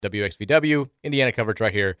WXVW, Indiana coverage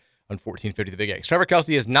right here on 1450 The Big X. Trevor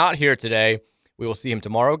Kelsey is not here today. We will see him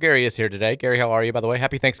tomorrow. Gary is here today. Gary, how are you, by the way?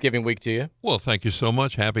 Happy Thanksgiving week to you. Well, thank you so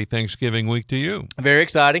much. Happy Thanksgiving week to you. Very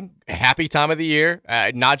exciting. Happy time of the year.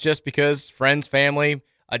 Not just because friends, family,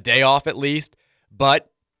 a day off at least, but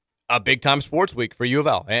a big-time sports week for U of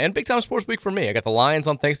L and big-time sports week for me. I got the Lions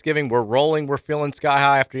on Thanksgiving. We're rolling. We're feeling sky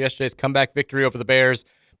high after yesterday's comeback victory over the Bears.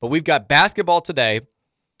 But we've got basketball today.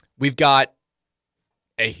 We've got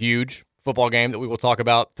a huge football game that we will talk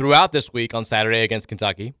about throughout this week on Saturday against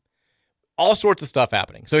Kentucky. All sorts of stuff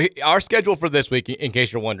happening. So our schedule for this week, in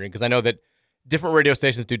case you're wondering, because I know that different radio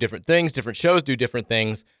stations do different things, different shows do different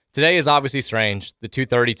things. Today is obviously strange, the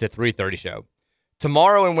 2:30 to 3:30 show.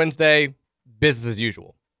 Tomorrow and Wednesday, business as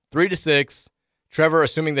usual. 3 to 6. Trevor,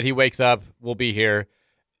 assuming that he wakes up, will be here.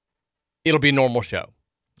 It'll be a normal show.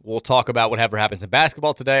 We'll talk about whatever happens in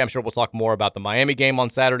basketball today. I'm sure we'll talk more about the Miami game on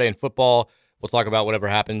Saturday in football. We'll talk about whatever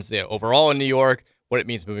happens overall in New York, what it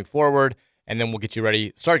means moving forward, and then we'll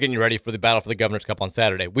start getting you ready for the battle for the Governor's Cup on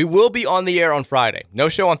Saturday. We will be on the air on Friday. No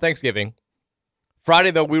show on Thanksgiving.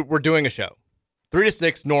 Friday, though, we're doing a show. 3 to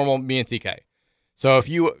 6, normal, me and TK. So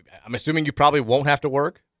I'm assuming you probably won't have to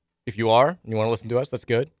work. If you are, and you want to listen to us, that's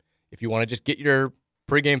good. If you want to just get your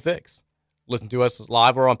pregame fix, listen to us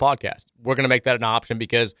live or on podcast. We're going to make that an option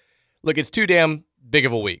because, look, it's too damn big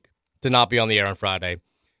of a week to not be on the air on Friday.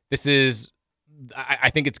 I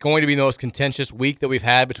think it's going to be the most contentious week that we've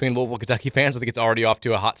had between Louisville and Kentucky fans. I think it's already off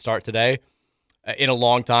to a hot start today in a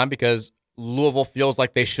long time because Louisville feels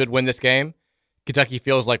like they should win this game. Kentucky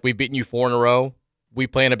feels like we've beaten you 4 in a row. We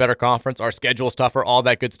play in a better conference. Our schedule's tougher, all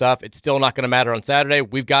that good stuff. It's still not going to matter on Saturday.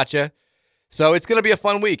 We've got you. So it's going to be a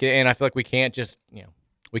fun week, and I feel like we can't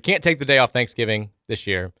we can't take the day off Thanksgiving this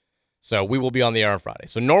year. So we will be on the air on Friday.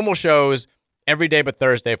 So normal shows every day but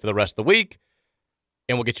Thursday for the rest of the week,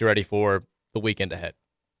 and we'll get you ready for the weekend ahead.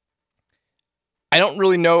 I don't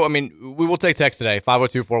really know. I mean, we will take text today.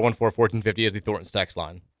 502-414-1450 is the Thornton's text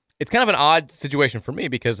line. It's kind of an odd situation for me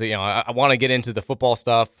because, I want to get into the football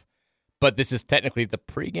stuff, but this is technically the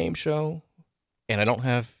pregame show, and I don't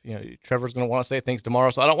have, Trevor's going to want to say things tomorrow,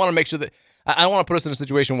 so I don't want to make sure that, I don't want to put us in a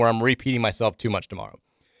situation where I'm repeating myself too much tomorrow.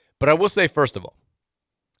 But I will say, first of all,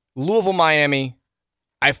 Louisville, Miami,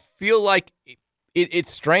 I feel like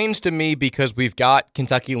it's strange to me because we've got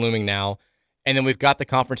Kentucky looming now, and then we've got the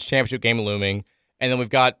conference championship game looming, and then we've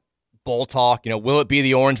got bowl talk. Will it be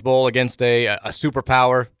the Orange Bowl against a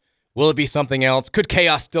superpower? Will it be something else? Could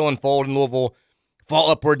chaos still unfold in Louisville, fall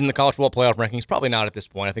upward in the college football playoff rankings? Probably not at this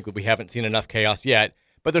point. I think that we haven't seen enough chaos yet,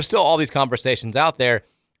 but there's still all these conversations out there,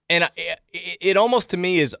 and it almost to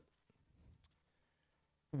me is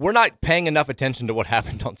we're not paying enough attention to what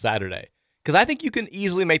happened on Saturday. Because I think you can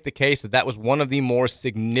easily make the case that was one of the more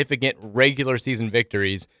significant regular season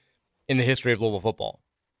victories in the history of Louisville football.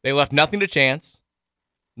 They left nothing to chance.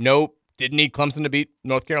 Nope, didn't need Clemson to beat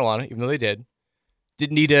North Carolina, even though they did.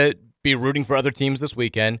 Didn't need to be rooting for other teams this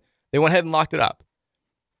weekend. They went ahead and locked it up.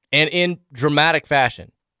 And in dramatic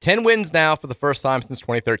fashion. 10 wins now for the first time since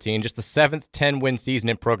 2013, just the 7th 10-win season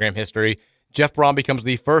in program history. Jeff Brom becomes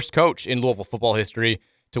the first coach in Louisville football history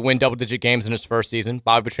to win double-digit games in his first season.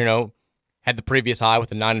 Bobby Petrino had the previous high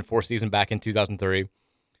with a 9-4 season back in 2003.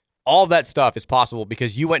 All that stuff is possible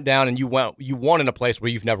because you went down and you won in a place where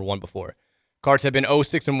you've never won before. Cards have been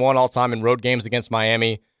 0-6-1 all time in road games against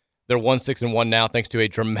Miami. They're 1-6-1 now thanks to a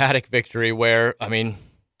dramatic victory where,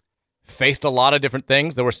 faced a lot of different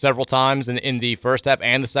things. There were several times in the first half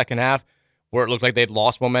and the second half where it looked like they'd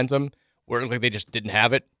lost momentum, where it looked like they just didn't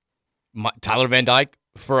have it. Tyler Van Dyke,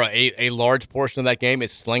 for a large portion of that game,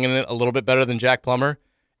 is slinging it a little bit better than Jack Plummer.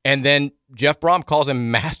 And then Jeff Brom calls a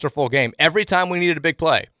masterful game. Every time we needed a big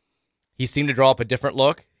play, he seemed to draw up a different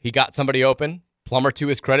look. He got somebody open. Plummer, to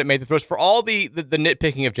his credit, made the throws. For all the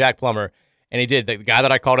nitpicking of Jack Plummer, and he did. The guy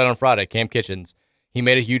that I called out on Friday, Cam Kitchens, he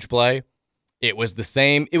made a huge play. It was the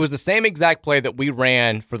same exact play that we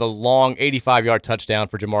ran for the long 85-yard touchdown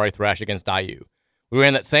for Jamari Thrash against IU. We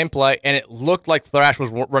ran that same play, and it looked like Thrash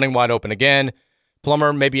was running wide open again.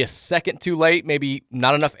 Plummer maybe a second too late, maybe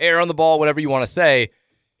not enough air on the ball, whatever you want to say.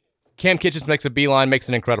 Cam Kitchens makes a beeline, makes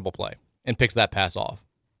an incredible play, and picks that pass off.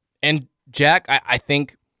 And Jack, I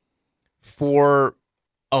think for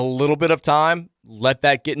a little bit of time, let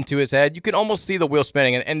that get into his head. You can almost see the wheel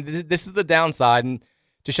spinning, and this is the downside. And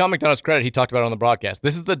to Sean McDonough's credit, he talked about it on the broadcast.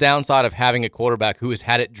 This is the downside of having a quarterback who has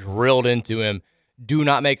had it drilled into him. Do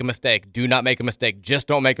not make a mistake. Do not make a mistake. Just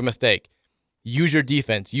don't make a mistake. Use your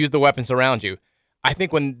defense. Use the weapons around you. I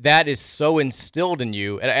think when that is so instilled in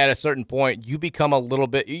you, at a certain point, you become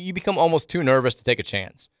almost too nervous to take a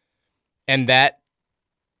chance. And that,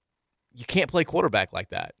 you can't play quarterback like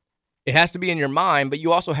that. It has to be in your mind, but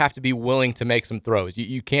you also have to be willing to make some throws.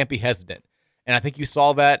 You can't be hesitant. And I think you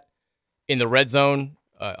saw that in the red zone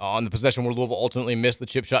on the possession where Louisville ultimately missed the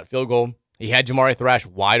chip shot field goal. He had Jamari Thrash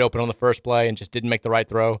wide open on the first play and just didn't make the right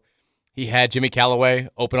throw. He had Jimmy Callaway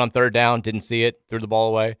open on third down, didn't see it, threw the ball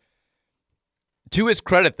away. To his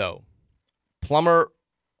credit, though, Plummer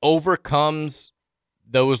overcomes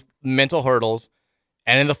those mental hurdles,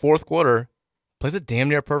 and in the fourth quarter, plays a damn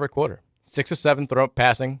near perfect quarter. 6 of 7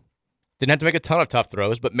 passing. Didn't have to make a ton of tough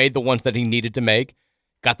throws, but made the ones that he needed to make.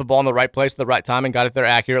 Got the ball in the right place at the right time and got it there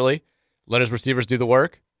accurately. Let his receivers do the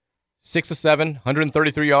work. 6 of 7,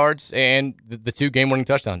 133 yards, and the 2 game-winning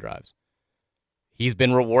touchdown drives. He's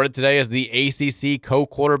been rewarded today as the ACC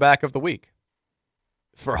co-quarterback of the week.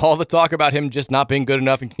 For all the talk about him just not being good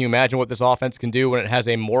enough, and can you imagine what this offense can do when it has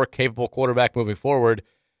a more capable quarterback moving forward,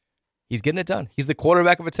 he's getting it done. He's the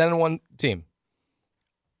quarterback of a 10-1 team.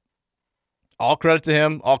 All credit to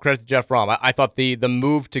him, all credit to Jeff Brom. I thought the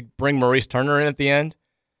move to bring Maurice Turner in at the end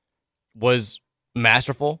was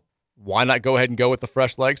masterful. Why not go ahead and go with the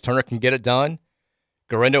fresh legs? Turner can get it done.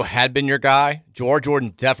 Garendo had been your guy.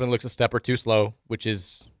 Jordan definitely looks a step or two slow, which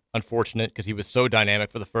is unfortunate because he was so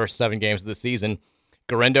dynamic for the first 7 games of the season.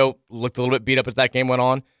 Garendo looked a little bit beat up as that game went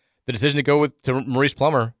on. The decision to go to Maurice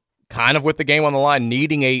Plummer, kind of with the game on the line,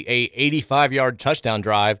 needing a 85-yard touchdown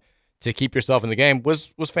drive to keep yourself in the game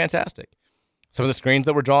was fantastic. Some of the screens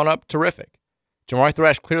that were drawn up, terrific. Jamari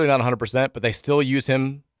Thrash, clearly not 100%, but they still use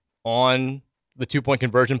him on the 2-point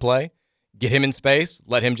conversion play. Get him in space,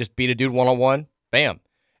 let him just beat a dude one-on-one, bam.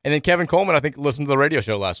 And then Kevin Coleman, I think, listened to the radio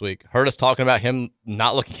show last week, heard us talking about him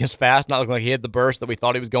not looking as fast, not looking like he had the burst that we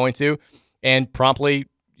thought he was going to, and promptly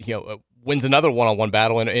wins another one-on-one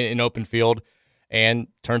battle in open field and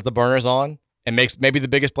turns the burners on and makes maybe the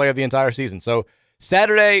biggest play of the entire season. So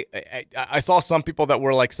Saturday, I saw some people that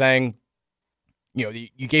were like saying,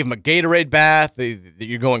 you gave him a Gatorade bath,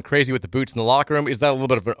 you're going crazy with the boots in the locker room. Is that a little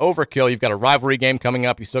bit of an overkill? You've got a rivalry game coming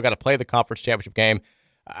up. You still got to play the conference championship game.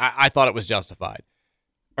 I thought it was justified.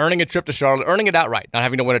 Earning a trip to Charlotte, earning it outright, not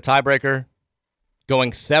having to win a tiebreaker,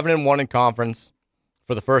 going 7-1 in conference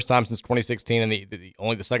for the first time since 2016 and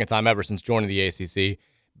only the second time ever since joining the ACC,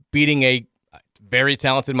 beating a very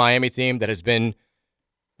talented Miami team that has been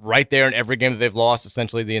right there in every game that they've lost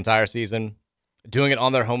essentially the entire season, doing it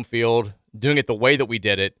on their home field, doing it the way that we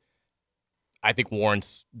did it, I think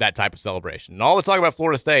warrants that type of celebration. And all the talk about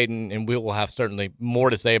Florida State, and we will have certainly more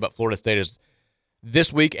to say about Florida State as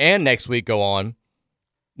this week and next week go on,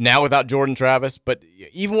 now without Jordan Travis, but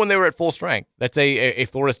even when they were at full strength, that's a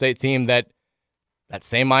Florida State team that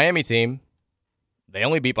same Miami team, they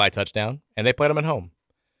only beat by a touchdown, and they played them at home.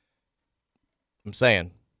 I'm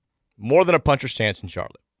saying, more than a puncher's chance in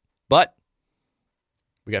Charlotte. But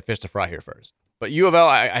we got fish to fry here first. But U of L,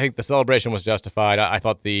 I think the celebration was justified. I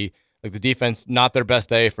thought the defense, not their best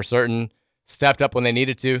day for certain, stepped up when they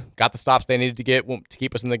needed to, got the stops they needed to get to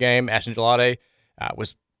keep us in the game. Ashton Gelade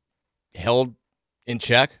was held in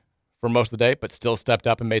check for most of the day, but still stepped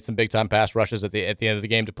up and made some big-time pass rushes at the end of the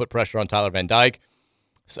game to put pressure on Tyler Van Dyke.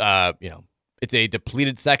 It's a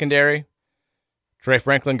depleted secondary. Trey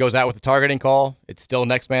Franklin goes out with a targeting call. It's still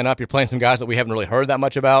next man up. You're playing some guys that we haven't really heard that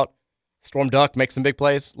much about. Storm Duck makes some big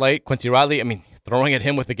plays late. Quincy Riley, throwing at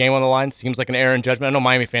him with the game on the line seems like an error in judgment. I know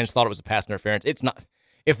Miami fans thought it was a pass interference. It's not.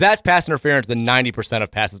 If that's pass interference, then 90%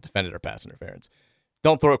 of passes defended are pass interference.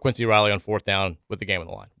 Don't throw at Quincy Riley on 4th down with the game on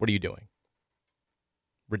the line. What are you doing?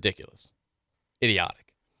 Ridiculous.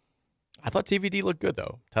 Idiotic. I thought TVD looked good,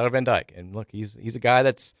 though. Tyler Van Dyke. And look, he's a guy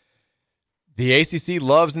that's the ACC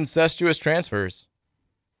loves incestuous transfers.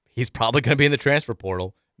 He's probably going to be in the transfer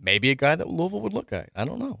portal. Maybe a guy that Louisville would look at. I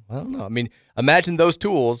don't know. Imagine those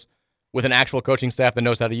tools with an actual coaching staff that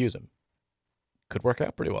knows how to use them. Could work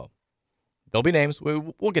out pretty well. There'll be names.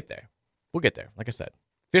 We'll get there. We'll get there. Like I said,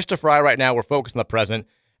 fish to fry right now. We're focused on the present,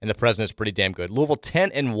 and the present is pretty damn good. Louisville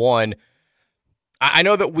 10-1. I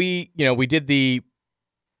know that we did the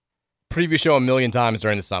preview show a million times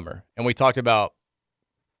during the summer, and we talked about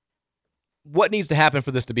what needs to happen for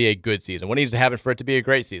this to be a good season. What needs to happen for it to be a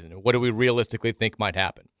great season? What do we realistically think might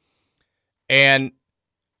happen? And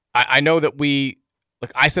I know that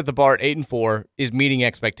I set the bar at 8-4 is meeting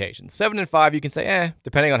expectations. 7-5, you can say,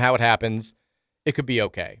 depending on how it happens, it could be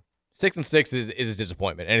okay. 6-6 is a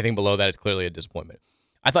disappointment. Anything below that is clearly a disappointment.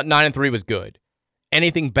 I thought 9-3 was good.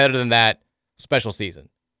 Anything better than that, special season.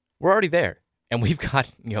 We're already there, and we've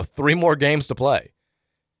got 3 more games to play.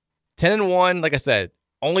 10-1, like I said,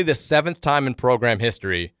 only the 7th time in program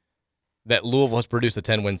history that Louisville has produced a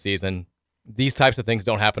 10-win season. These types of things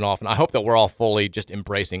don't happen often. I hope that we're all fully just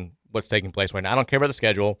embracing what's taking place right now. I don't care about the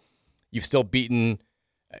schedule. You've still beaten,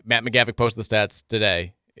 Matt McGavick posted the stats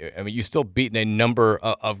today. I mean, you've still beaten a number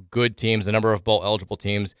of good teams, a number of bowl-eligible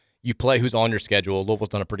teams. You play who's on your schedule. Louisville's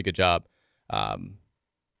done a pretty good job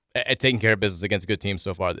at taking care of business against good teams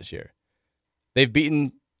so far this year. They've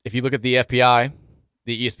beaten, if you look at the FPI,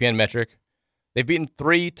 the ESPN metric, they've beaten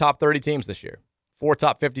 3 top 30 teams this year, 4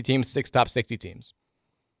 top 50 teams, 6 top 60 teams.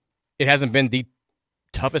 It hasn't been the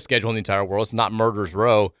toughest schedule in the entire world. It's not murder's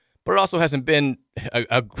row, but it also hasn't been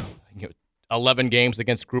 11 games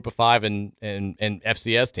against Group of 5 and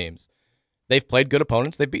FCS teams. They've played good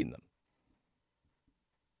opponents. They've beaten them.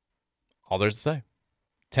 All there's to say.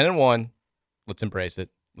 10-1. Let's embrace it.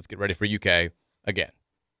 Let's get ready for UK again.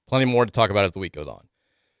 Plenty more to talk about as the week goes on.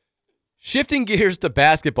 Shifting gears to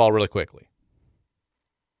basketball really quickly.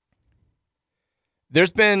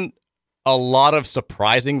 There's been a lot of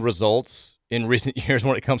surprising results in recent years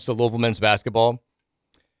when it comes to Louisville men's basketball.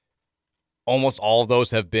 Almost all of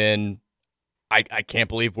those have been, I can't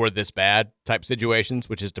believe we're this bad type situations,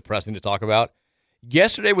 which is depressing to talk about.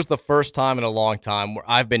 Yesterday was the first time in a long time where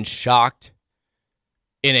I've been shocked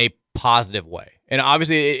in a positive way. And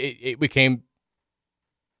obviously it became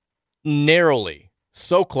narrowly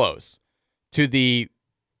so close to the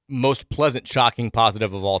most pleasant, shocking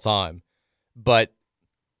positive of all time. But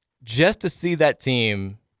just to see that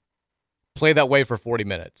team play that way for 40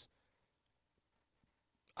 minutes,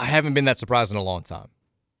 I haven't been that surprised in a long time.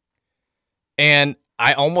 And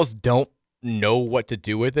I almost don't know what to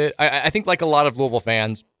do with it. I think like a lot of Louisville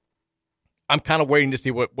fans, I'm kind of waiting to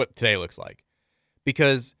see what today looks like.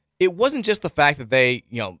 Because it wasn't just the fact that they,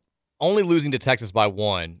 only losing to Texas by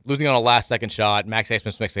 1, losing on a last-second shot. Max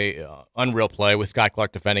Asmus makes a unreal play with Sky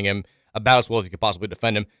Clark defending him about as well as he could possibly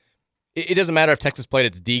defend him. It doesn't matter if Texas played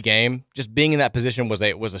its D game. Just being in that position was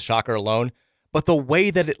a shocker alone. But the way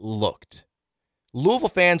that it looked, Louisville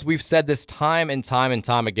fans, we've said this time and time and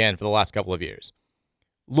time again for the last couple of years.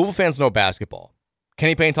 Louisville fans know basketball.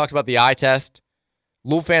 Kenny Payne talks about the eye test.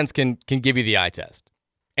 Louisville fans can give you the eye test.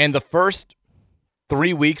 And the first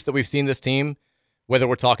 3 weeks that we've seen this team, whether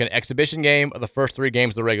we're talking exhibition game or the first 3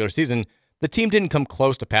 games of the regular season, the team didn't come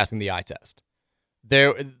close to passing the eye test.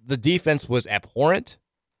 The defense was abhorrent.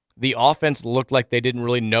 The offense looked like they didn't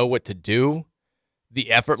really know what to do.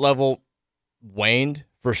 The effort level waned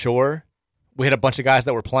for sure. We had a bunch of guys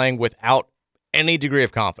that were playing without any degree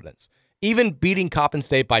of confidence. Even beating Coppin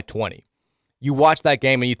State by 20. You watched that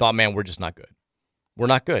game and you thought, man, we're just not good. We're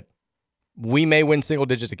not good. We may win single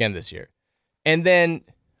digits again this year. And then,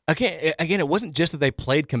 again, it wasn't just that they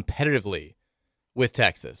played competitively with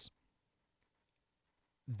Texas.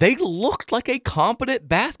 They looked like a competent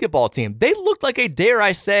basketball team. They looked like a, dare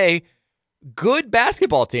I say, good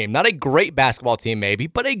basketball team. Not a great basketball team maybe,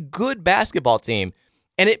 but a good basketball team.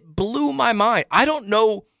 And it blew my mind. I don't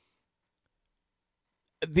know.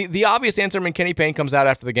 The obvious answer when Kenny Payne comes out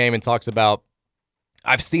after the game and talks about,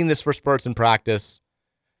 I've seen this for spurts in practice.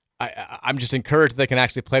 I'm just encouraged they can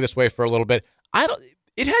actually play this way for a little bit.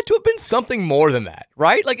 It had to have been something more than that,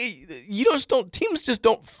 right? Like teams just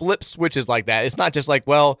don't flip switches like that. It's not just like,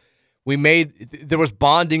 well, there was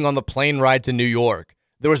bonding on the plane ride to New York.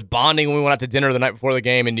 There was bonding when we went out to dinner the night before the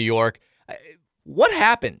game in New York. What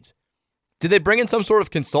happened? Did they bring in some sort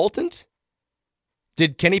of consultant?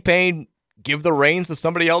 Did Kenny Payne give the reins to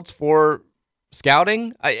somebody else for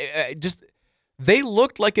scouting? They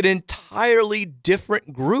looked like an entirely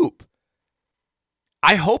different group.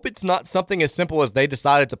 I hope it's not something as simple as they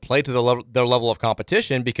decided to play to their level of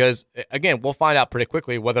competition because, again, we'll find out pretty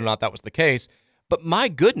quickly whether or not that was the case. But my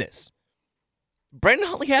goodness, Brandon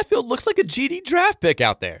Huntley-Hatfield looks like a GD draft pick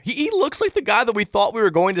out there. He looks like the guy that we thought we were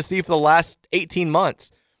going to see for the last 18 months.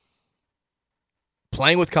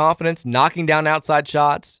 Playing with confidence, knocking down outside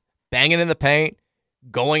shots, banging in the paint,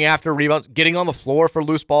 going after rebounds, getting on the floor for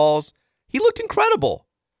loose balls. He looked incredible.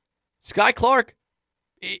 Sky Clark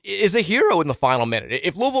is a hero in the final minute.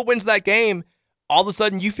 If Louisville wins that game, all of a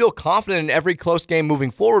sudden you feel confident in every close game moving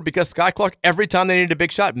forward because Sky Clark, every time they needed a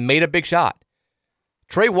big shot, made a big shot.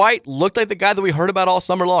 Trey White looked like the guy that we heard about all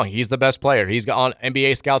summer long. He's the best player. He's on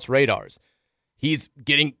NBA scouts' radars. He's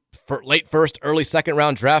getting late first, early second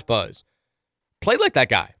round draft buzz. Played like that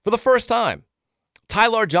guy for the first time.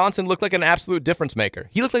 Tyler Johnson looked like an absolute difference maker.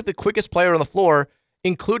 He looked like the quickest player on the floor,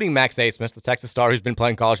 including Max Asmus, the Texas star who's been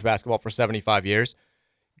playing college basketball for 75 years.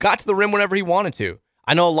 Got to the rim whenever he wanted to.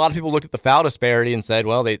 I know a lot of people looked at the foul disparity and said,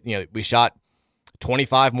 well, we shot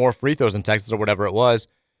 25 more free throws in Texas or whatever it was.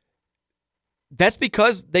 That's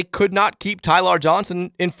because they could not keep Tyler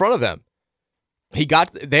Johnson in front of them.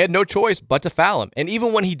 They had no choice but to foul him. And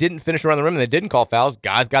even when he didn't finish around the rim and they didn't call fouls,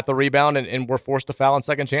 guys got the rebound and were forced to foul on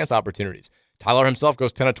second chance opportunities. Tyler himself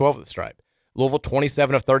goes 10 of 12 at the stripe. Louisville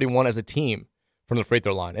 27 of 31 as a team from the free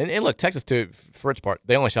throw line. And look, Texas, for its part,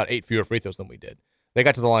 they only shot 8 fewer free throws than we did. They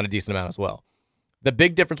got to the line a decent amount as well. The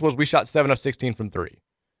big difference was we shot 7 of 16 from 3.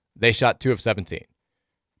 They shot 2 of 17.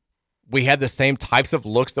 We had the same types of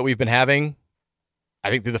looks that we've been having, I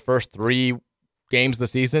think, through the first 3 games of the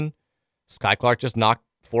season. Sky Clark just knocked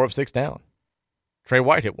 4 of 6 down. Trey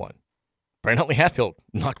White hit one. Brandon Huntley Hatfield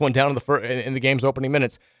knocked one down in the game's opening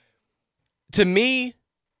minutes. To me,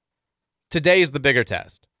 today is the bigger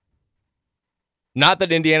test. Not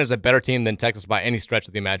that Indiana is a better team than Texas by any stretch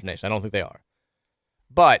of the imagination. I don't think they are.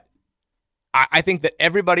 But I think that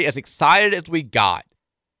everybody, as excited as we got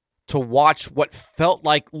to watch what felt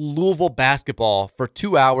like Louisville basketball for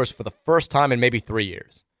 2 hours for the first time in maybe 3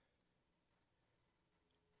 years,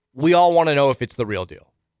 we all want to know if it's the real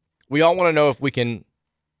deal. We all want to know if we can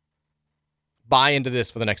buy into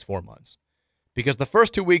this for the next 4 months. Because the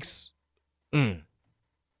first 2 weeks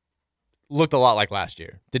looked a lot like last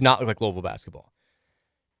year. Did not look like Louisville basketball.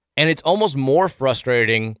 And it's almost more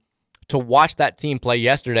frustrating to watch that team play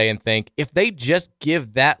yesterday and think, if they just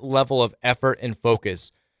give that level of effort and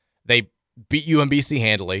focus, they beat UMBC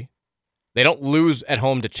handily, they don't lose at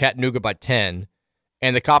home to Chattanooga by 10,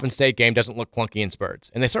 and the Coppin State game doesn't look clunky in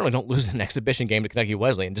spurts. And they certainly don't lose an exhibition game to Kentucky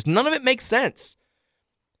Wesleyan. Just none of it makes sense.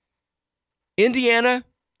 Indiana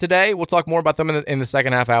today, we'll talk more about them in the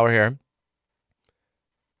second half hour here,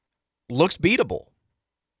 looks beatable.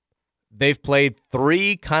 They've played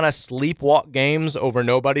 3 kind of sleepwalk games over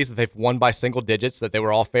nobodies that they've won by single digits, that they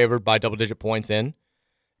were all favored by double-digit points in.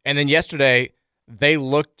 And then yesterday, they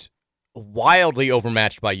looked wildly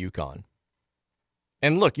overmatched by UConn.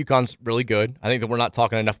 And look, UConn's really good. I think that we're not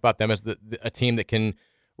talking enough about them as a team that can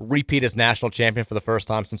repeat as national champion for the first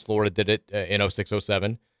time since Florida did it in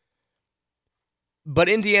 06-07. But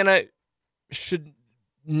Indiana should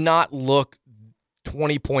not look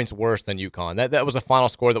 20 points worse than UConn. That was a final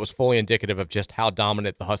score that was fully indicative of just how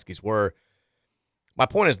dominant the Huskies were. My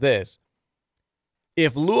point is this.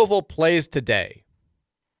 If Louisville plays today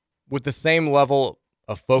with the same level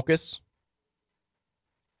of focus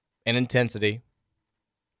and intensity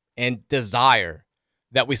and desire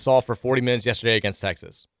that we saw for 40 minutes yesterday against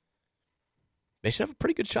Texas, they should have a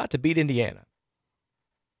pretty good shot to beat Indiana.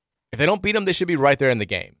 If they don't beat them, they should be right there in the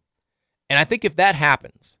game. And I think if that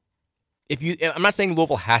happens, I'm not saying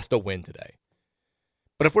Louisville has to win today,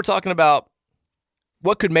 but if we're talking about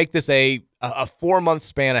what could make this a 4-month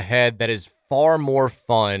span ahead that is far more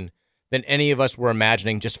fun than any of us were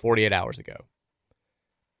imagining just 48 hours ago.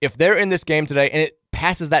 If they're in this game today and it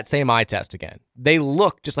passes that same eye test again, they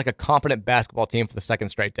look just like a competent basketball team for the second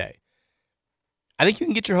straight day, I think you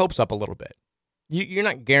can get your hopes up a little bit. You're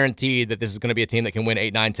not guaranteed that this is going to be a team that can win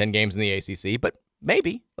 8, 9, 10 games in the ACC, but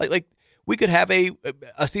maybe. Like we could have a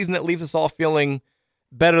season that leaves us all feeling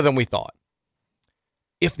better than we thought.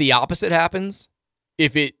 If the opposite happens,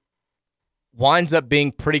 if it winds up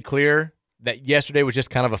being pretty clear that yesterday was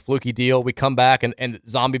just kind of a fluky deal, we come back and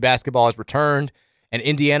zombie basketball has returned, and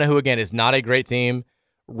Indiana, who again is not a great team,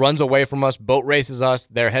 runs away from us, boat races us,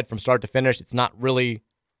 their head from start to finish, it's not really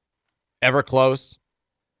ever close,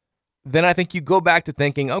 then I think you go back to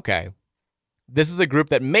thinking, okay, this is a group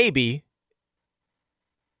that maybe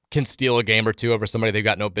can steal a game or two over somebody they've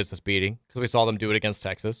got no business beating, because we saw them do it against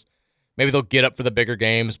Texas. Maybe they'll get up for the bigger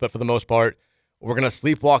games, but for the most part, we're going to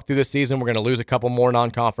sleepwalk through this season. We're going to lose a couple more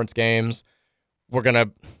non-conference games. We're going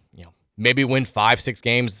to, maybe win 5, 6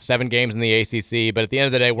 games, 7 games in the ACC, but at the end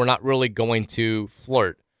of the day, we're not really going to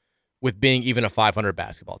flirt with being even a 500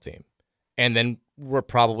 basketball team. And then we're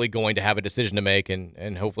probably going to have a decision to make,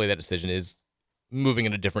 and hopefully that decision is moving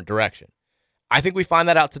in a different direction. I think we find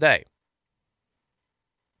that out today.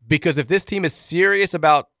 Because if this team is serious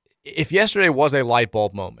about, if yesterday was a light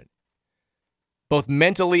bulb moment, both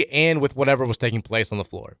mentally and with whatever was taking place on the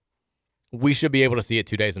floor, we should be able to see it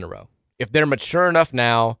 2 days in a row. If they're mature enough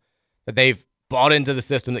now that they've bought into the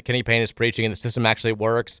system that Kenny Payne is preaching and the system actually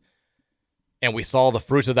works, and we saw the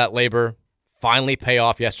fruits of that labor finally pay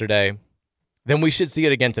off yesterday, then we should see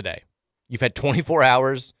it again today. You've had 24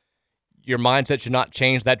 hours. Your mindset should not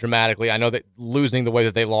change that dramatically. I know that losing the way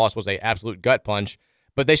that they lost was an absolute gut punch,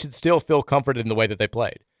 but they should still feel comforted in the way that they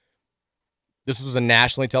played. This was a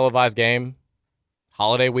nationally televised game,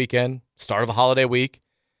 holiday weekend, start of a holiday week,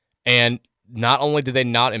 and not only did they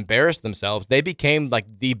not embarrass themselves, they became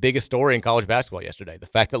like the biggest story in college basketball yesterday. The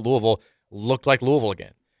fact that Louisville looked like Louisville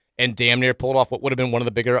again and damn near pulled off what would have been one of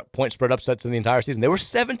the bigger point spread upsets in the entire season. They were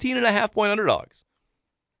 17.5-point underdogs.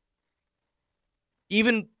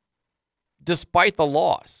 Even despite the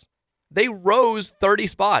loss, they rose 30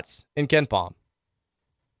 spots in KenPom,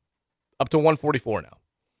 up to 144 now.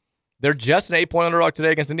 They're just an 8-point underdog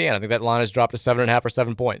today against Indiana. I think that line has dropped to 7.5 or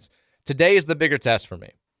 7 points. Today is the bigger test for me.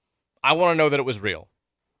 I want to know that it was real.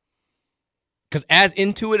 Because as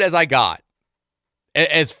into it as I got,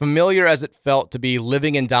 as familiar as it felt to be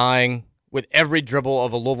living and dying with every dribble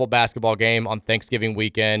of a Louisville basketball game on Thanksgiving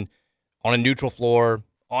weekend, on a neutral floor,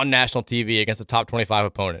 on national TV against a top 25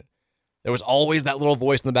 opponent, there was always that little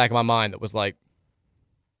voice in the back of my mind that was like,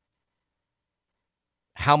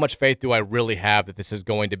 how much faith do I really have that this is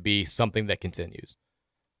going to be something that continues?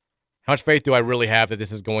 How much faith do I really have that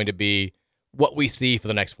this is going to be what we see for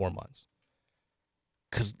the next 4 months?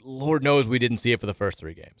 Because Lord knows we didn't see it for the first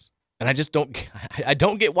 3 games. And I just don't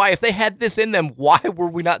get why. If they had this in them, why were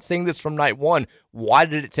we not seeing this from night one? Why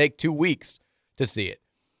did it take 2 weeks to see it?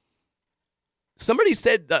 Somebody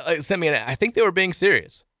said, sent me, I think they were being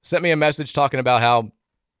serious, sent me a message talking about how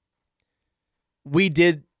we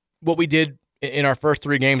did what we did in our first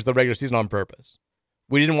 3 games of the regular season on purpose.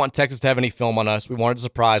 We didn't want Texas to have any film on us. We wanted to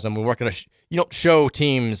surprise them. We weren't going to, you don't show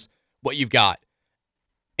teams what you've got.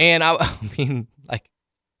 And I mean, like,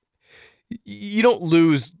 you don't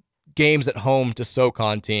lose games at home to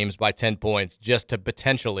SoCon teams by 10 points just to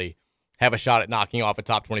potentially have a shot at knocking off a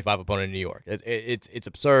top 25 opponent in New York. It's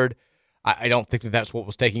absurd. I don't think that that's what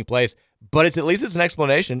was taking place, but at least it's an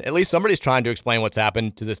explanation. At least somebody's trying to explain what's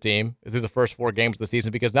happened to this team through the first 4 games of the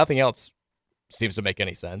season, because nothing else seems to make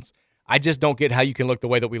any sense. I just don't get how you can look the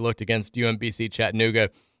way that we looked against UMBC,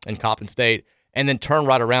 Chattanooga, and Coppin State, and then turn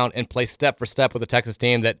right around and play step for step with a Texas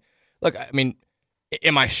team that, look, I mean,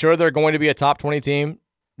 am I sure they're going to be a top 20 team?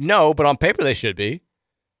 No, but on paper they should be.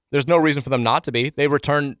 There's no reason for them not to be. They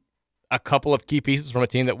returned a couple of key pieces from a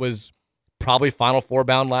team that was probably Final Four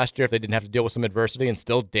bound last year if they didn't have to deal with some adversity, and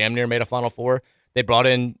still damn near made a Final Four. They brought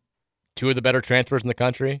in 2 of the better transfers in the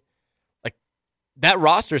country. Like, that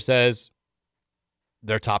roster says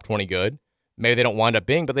they're top 20 good. Maybe they don't wind up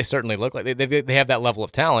being, but they certainly look like they have that level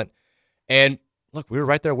of talent. And look, we were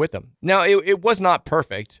right there with them. Now, it was not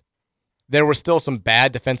perfect. There were still some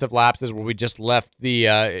bad defensive lapses where we just left the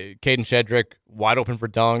Caden Shedrick wide open for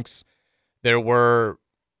dunks. There were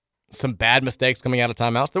some bad mistakes coming out of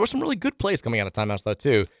timeouts. There were some really good plays coming out of timeouts, though,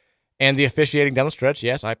 too. And the officiating down the stretch,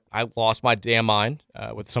 yes, I lost my damn mind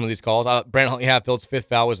with some of these calls. Brandon Huntley-Hatfield's 5th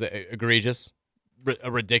foul was egregious, a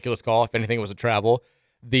ridiculous call. If anything, it was a travel.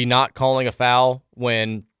 The not calling a foul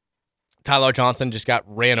when Tyler Johnson just got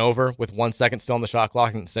ran over with 1 second still on the shot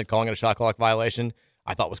clock and instead calling it a shot clock violation,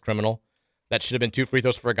 I thought was criminal. That should have been 2 free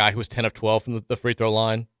throws for a guy who was 10 of 12 from the free throw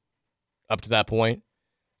line up to that point.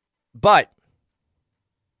 But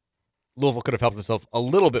Louisville could have helped himself a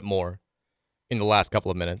little bit more in the last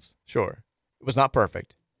couple of minutes. Sure, it was not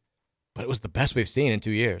perfect, but it was the best we've seen in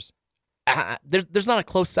 2 years. There's not a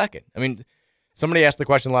close second. I mean, somebody asked the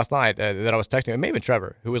question last night that I was texting, maybe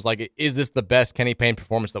Trevor, who was like, is this the best Kenny Payne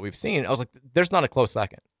performance that we've seen? I was like, there's not a close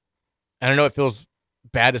second. And I know it feels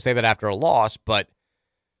bad to say that after a loss, but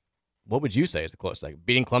what would you say is a close second?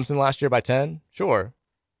 Beating Clemson last year by 10? Sure.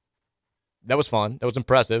 That was fun. That was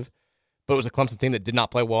impressive. But it was a Clemson team that did not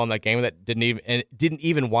play well in that game, that didn't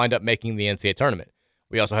even wind up making the NCAA tournament.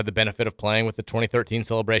 We also had the benefit of playing with the 2013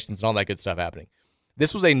 celebrations and all that good stuff happening.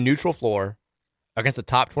 This was a neutral floor against a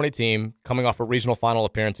top 20 team coming off a regional final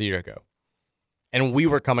appearance a year ago. And we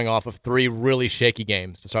were coming off of 3 really shaky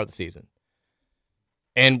games to start the season.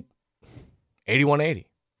 And 81-80.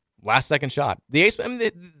 Last second shot. The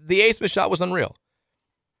A. Smith shot was unreal.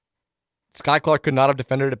 Sky Clark could not have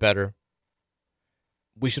defended it better.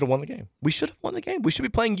 We should have won the game. We should have won the game. We should be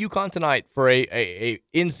playing UConn tonight for a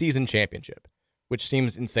in-season championship, which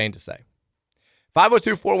seems insane to say.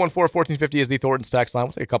 502-414-1450 is the Thornton's text line.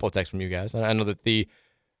 We'll take a couple of texts from you guys. I know that the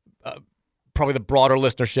probably the broader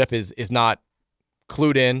listenership is not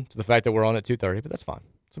clued in to the fact that we're on at 2:30, but that's fine.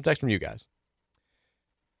 Some text from you guys.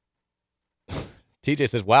 TJ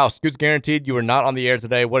says, wow, Scoot's guaranteed you are not on the air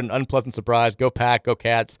today. What an unpleasant surprise. Go Pack, go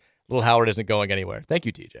Cats. Little Howard isn't going anywhere. Thank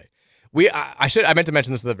you, TJ. I meant to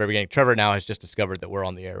mention this at the very beginning. Trevor now has just discovered that we're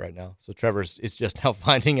on the air right now. So Trevor is just now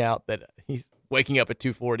finding out that he's waking up at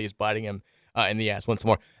 2:40 is biting him in the ass once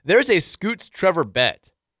more. There's a Scoots Trevor bet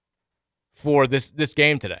for this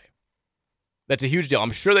game today. That's a huge deal.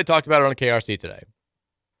 I'm sure they talked about it on KRC today.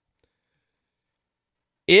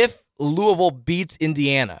 If Louisville beats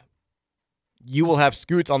Indiana, you will have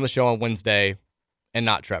Scoots on the show on Wednesday and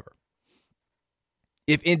not Trevor.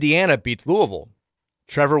 If Indiana beats Louisville,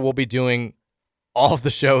 Trevor will be doing all of the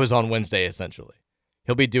shows on Wednesday, essentially.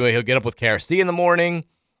 He'll get up with KRC in the morning.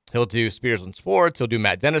 He'll do Spears on Sports. He'll do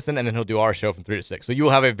Matt Dennison, and then he'll do our show from 3 to 6. So you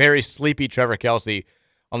will have a very sleepy Trevor Kelsey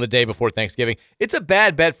on the day before Thanksgiving. It's a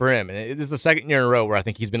bad bet for him, and it is the second year in a row where I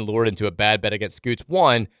think he's been lured into a bad bet against Scoots.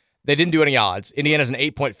 1, they didn't do any odds. Indiana's an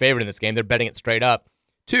 8-point favorite in this game. They're betting it straight up.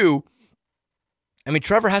 2, I mean,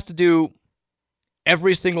 Trevor has to do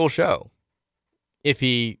every single show if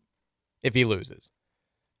he loses.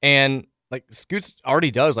 And like Scoots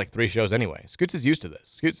already does like 3 shows anyway. Scoots is used to this.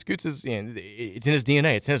 Scoots is, it's in his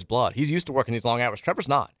DNA. It's in his blood. He's used to working these long hours. Trevor's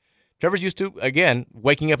not. Trevor's used to, again,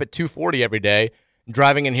 waking up at 2:40 every day,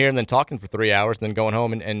 driving in here and then talking for 3 hours and then going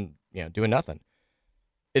home and doing nothing.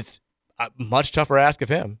 It's a much tougher ask of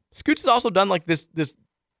him. Scoots has also done like this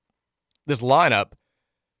lineup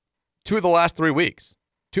 2 of the last 3 weeks.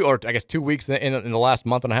 2 weeks in the last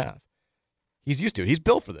month and a half. He's used to it. He's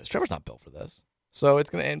built for this. Trevor's not built for this. So it's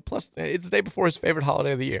going to end. Plus, it's the day before his favorite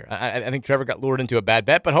holiday of the year. I think Trevor got lured into a bad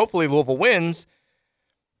bet, but hopefully Louisville wins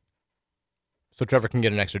so Trevor can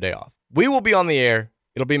get an extra day off. We will be on the air.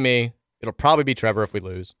 It'll be me. It'll probably be Trevor if we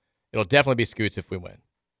lose. It'll definitely be Scoots if we win.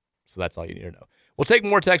 So that's all you need to know. We'll take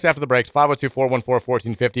more texts after the breaks,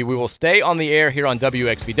 502-414-1450. We will stay on the air here on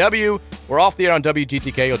WXVW. We're off the air on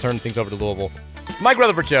WGTK. You'll turn things over to Louisville. Mike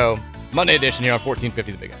Rutherford Show, Monday edition here on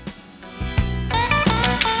 1450 The Big X.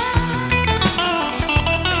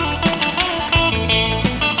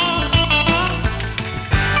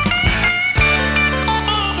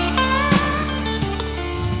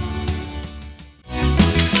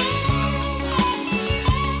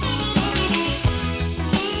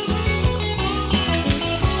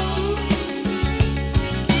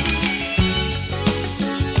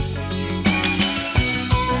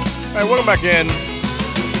 All right, welcome back in.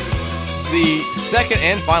 It's the second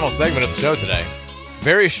and final segment of the show today.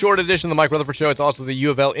 Very short edition of the Mike Rutherford Show. It's also the U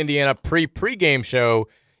of L Indiana pregame show.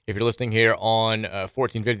 If you're listening here on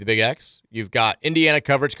 1450 The Big X, you've got Indiana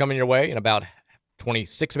coverage coming your way in about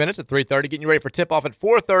 26 minutes at 3:30, getting you ready for tip-off at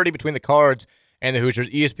 4:30 between the Cards and the Hoosiers.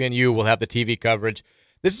 ESPNU will have the TV coverage.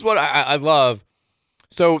 This is what I love.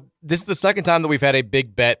 So this is the second time that we've had a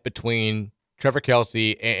big bet between Trevor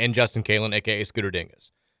Kelsey and Justin Kalen, a.k.a. Scooter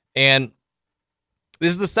Dingus. And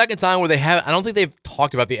this is the second time where I don't think they've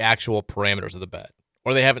talked about the actual parameters of the bet,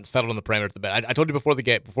 or they haven't settled on the parameters of the bet. I told you before the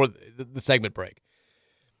segment break.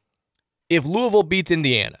 If Louisville beats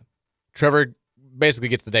Indiana, Trevor basically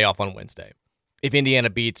gets the day off on Wednesday. If Indiana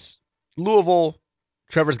beats Louisville,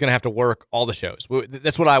 Trevor's going to have to work all the shows.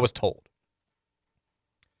 That's what I was told.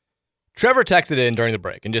 Trevor texted in during the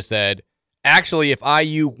break and just said, actually, if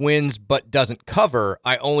IU wins but doesn't cover,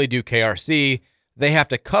 I only do KRC. They have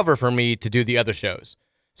to cover for me to do the other shows.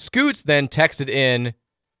 Scoots then texted in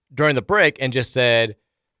during the break and just said,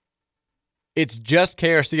 it's just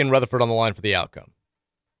KRC and Rutherford on the line for the outcome.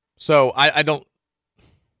 So I don't...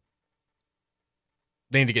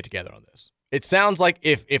 They need to get together on this. It sounds like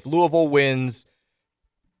if Louisville wins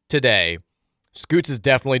today, Scoots is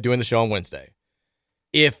definitely doing the show on Wednesday.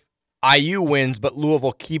 If IU wins, but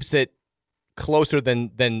Louisville keeps it closer than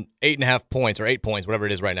 8.5 points or 8 points, whatever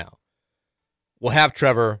it is right now, we'll have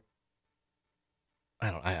Trevor. I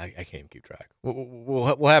can't even keep track.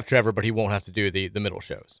 We'll have Trevor, but he won't have to do the middle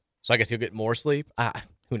shows. So I guess he'll get more sleep.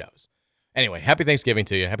 Who knows? Anyway, happy Thanksgiving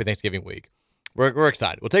to you. Happy Thanksgiving week. We're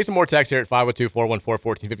excited. We'll take some more texts here at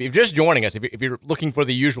 502-414-1450. If you're just joining us, if you're looking for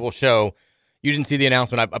the usual show, you didn't see the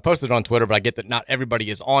announcement. I posted it on Twitter, but I get that not everybody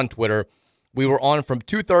is on Twitter. We were on from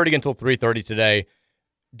 2:30 until 3:30 today.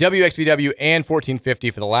 WXVW and 1450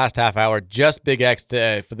 for the last half hour. Just Big X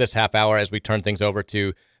for this half hour as we turn things over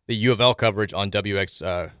to the U of L coverage on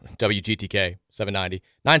WGTK 790,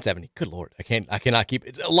 970. Good Lord, I cannot keep.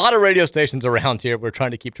 It's a lot of radio stations around here we're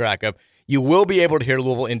trying to keep track of. You will be able to hear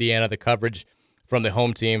Louisville, Indiana, the coverage from the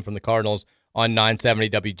home team, from the Cardinals on 970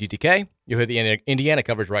 WGTK. You'll hear the Indiana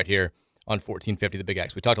coverage right here on 1450 The Big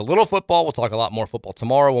X. We talked a little football. We'll talk a lot more football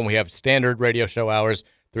tomorrow when we have standard radio show hours,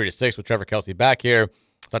 3 to 6 with Trevor Kelsey back here.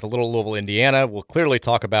 Talked a little Louisville, Indiana. We'll clearly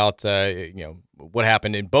talk about what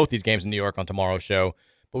happened in both these games in New York on tomorrow's show.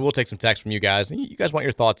 But we'll take some text from you guys. You guys want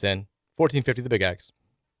your thoughts in. 1450 The Big X.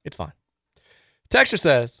 It's fine. Texture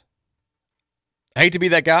says, I hate to be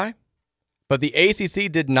that guy, but the ACC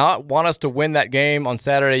did not want us to win that game on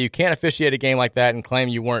Saturday. You can't officiate a game like that and claim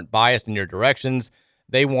you weren't biased in your directions.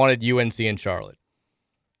 They wanted UNC and Charlotte.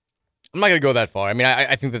 I'm not going to go that far. I mean,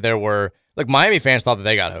 I think that there were, Miami fans thought that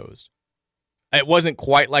they got hosed. It wasn't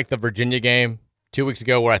quite like the Virginia game 2 weeks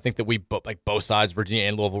ago where I think that we, both sides, Virginia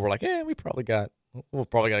and Louisville, were like, we've probably got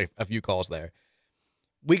a few calls there.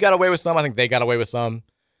 We got away with some. I think they got away with some.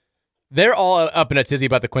 They're all up in a tizzy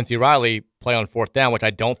about the Quincy Riley play on 4th down, which I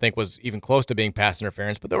don't think was even close to being pass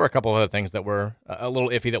interference, but there were a couple of other things that were a little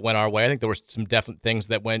iffy that went our way. I think there were some definite things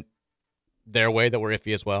that went their way that were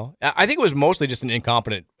iffy as well. I think it was mostly just an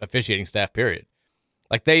incompetent officiating staff, period.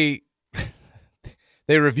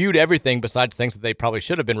 They reviewed everything besides things that they probably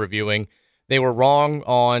should have been reviewing. They were wrong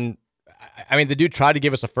on, the dude tried to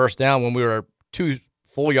give us a first down when we were 2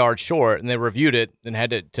 full yard short, and they reviewed it and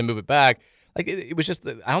had to move it back. Like, it was just,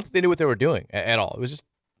 I don't think they knew what they were doing at all. It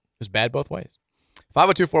was bad both ways.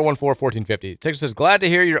 502-414-1450. Texas says, glad to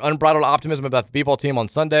hear your unbridled optimism about the b-ball team on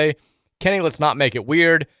Sunday. Kenny, let's not make it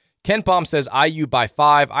weird. Ken Palm says IU by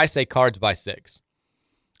 5. I say Cards by 6.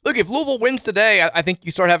 Look, if Louisville wins today, I think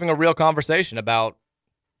you start having a real conversation about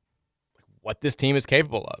what this team is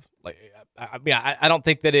capable of. Like, I mean, I don't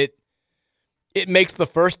think that it makes the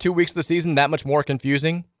first 2 weeks of the season that much more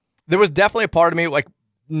confusing. There was definitely a part of me, like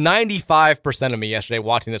 95% of me yesterday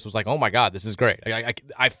watching this was like, oh my God, this is great.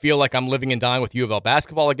 I feel like I'm living and dying with U of L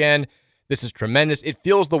basketball again. This is tremendous. It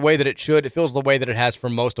feels the way that it should. It feels the way that it has for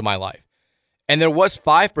most of my life. And there was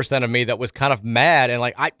 5% of me that was kind of mad and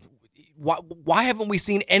like, why haven't we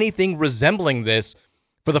seen anything resembling this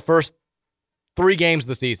for the first 3 games of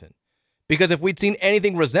the season? Because if we'd seen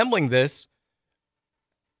anything resembling this,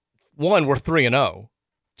 1, we're 3-0.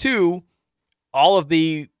 2, all of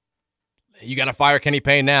the you got to fire Kenny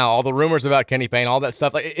Payne now, all the rumors about Kenny Payne, all that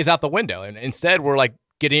stuff is out the window. And instead, we're like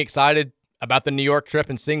getting excited about the New York trip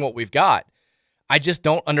and seeing what we've got. I just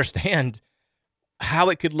don't understand how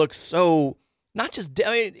it could look so not just.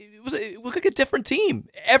 I mean, it looked like a different team.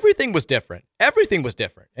 Everything was different. Everything was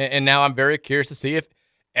different. And now I'm very curious to see if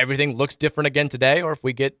everything looks different again today, or if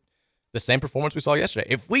we get the same performance we saw yesterday.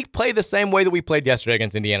 If we play the same way that we played yesterday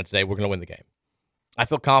against Indiana today, we're going to win the game. I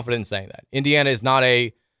feel confident in saying that. Indiana is not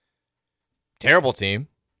a terrible team,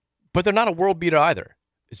 but they're not a world beater either.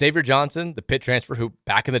 Xavier Johnson, the Pitt transfer, who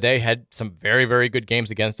back in the day had some very, very good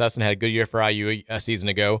games against us and had a good year for IU a season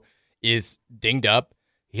ago, is dinged up.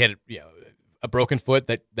 He had a broken foot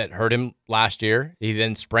that hurt him last year. He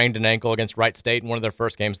then sprained an ankle against Wright State in one of their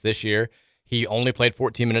first games this year. He only played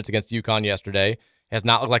 14 minutes against UConn yesterday. Has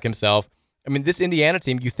not looked like himself. I mean, this Indiana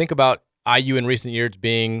team, you think about IU in recent years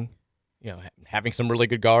being, having some really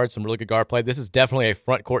good guards, some really good guard play. This is definitely a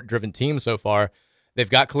front court driven team so far. They've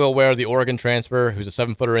got Khalil Ware, the Oregon transfer, who's a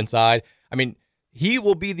 7-footer inside. I mean, he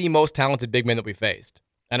will be the most talented big man that we faced.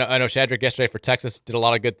 I know Shadrick yesterday for Texas did a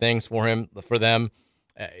lot of good things for them.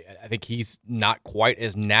 I think he's not quite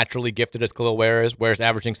as naturally gifted as Khalil Ware is. Ware's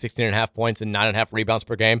averaging 16.5 points and 9.5 rebounds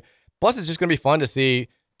per game. Plus, it's just going to be fun to see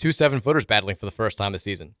 2 7-footers battling for the first time this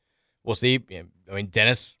season. We'll see. I mean,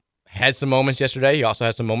 Dennis had some moments yesterday. He also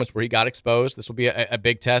had some moments where he got exposed. This will be a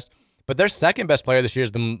big test. But their second best player this year has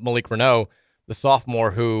been Malik Reneau, the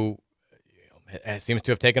sophomore, who seems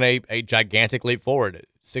to have taken a gigantic leap forward.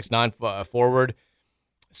 6'9" forward,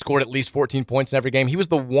 scored at least 14 points in every game. He was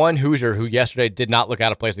the one Hoosier who yesterday did not look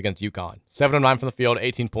out of place against UConn. 7 of 9 from the field,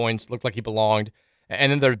 18 points, looked like he belonged.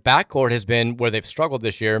 And then their backcourt has been where they've struggled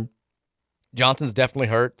this year. Johnson's definitely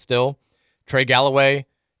hurt still. Trey Galloway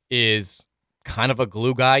is kind of a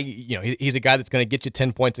glue guy. He's a guy that's going to get you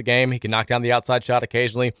 10 points a game. He can knock down the outside shot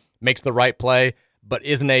occasionally, makes the right play, but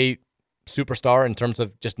isn't a superstar in terms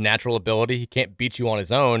of just natural ability. He can't beat you on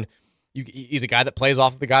his own. He's a guy that plays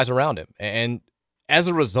off of the guys around him. And as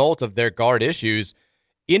a result of their guard issues,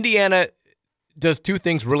 Indiana does 2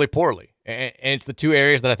 things really poorly. And it's the 2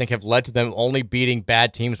 areas that I think have led to them only beating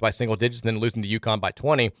bad teams by single digits and then losing to UConn by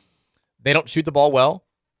 20. They don't shoot the ball well.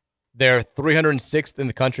 They're 306th in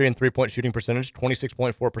the country in three-point shooting percentage,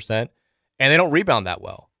 26.4%, and they don't rebound that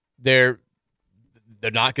well. They're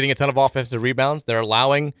not getting a ton of offensive rebounds. They're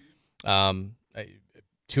allowing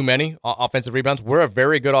too many offensive rebounds. We're a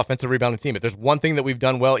very good offensive rebounding team. If there's one thing that we've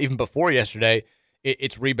done well, even before yesterday,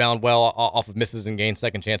 it's rebound well off of misses and gain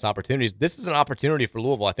second chance opportunities. This is an opportunity for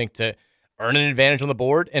Louisville, I think, to earn an advantage on the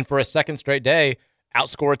board and for a second straight day,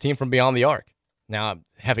 outscore a team from beyond the arc. Now,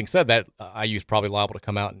 having said that, IU's probably liable to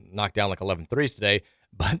come out and knock down like 11 threes today,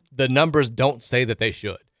 but the numbers don't say that they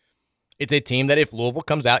should. It's a team that if Louisville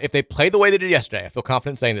comes out, if they play the way they did yesterday, I feel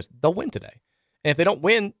confident saying this, they'll win today. And if they don't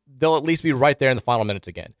win, they'll at least be right there in the final minutes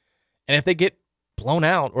again. And if they get blown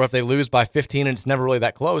out or if they lose by 15 and it's never really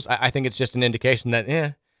that close, I think it's just an indication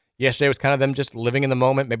that, yesterday was kind of them just living in the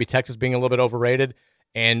moment, maybe Texas being a little bit overrated,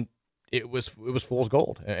 and it was fool's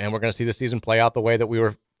gold. And we're going to see the season play out the way that we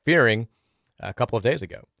were fearing a couple of days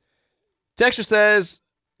ago. Texture says,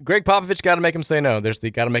 Greg Popovich, got to make him say no. There's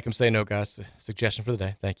the got to make him say no, guys. Suggestion for the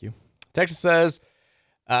day. Thank you. Texture says,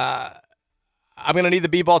 I'm going to need the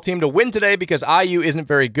B-ball team to win today because IU isn't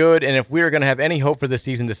very good, and if we are going to have any hope for this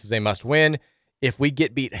season, this is a must-win. If we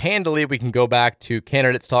get beat handily, we can go back to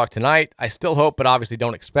candidates talk tonight. I still hope, but obviously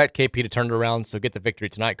don't expect KP to turn it around, so get the victory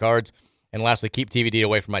tonight cards. And lastly, keep TVD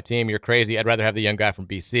away from my team. You're crazy. I'd rather have the young guy from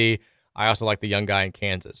BC. I also like the young guy in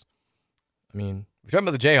Kansas. I mean, if you're talking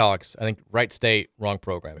about the Jayhawks, I think Wright State, wrong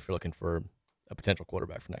program if you're looking for a potential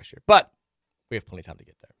quarterback for next year. But we have plenty of time to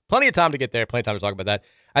get there. Plenty of time to get there. Plenty of time to talk about that.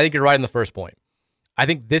 I think you're right in the first point. I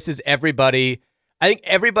think this is everybody. I think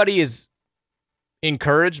everybody is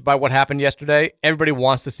encouraged by what happened yesterday. Everybody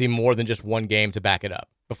wants to see more than just one game to back it up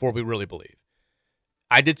before we really believe.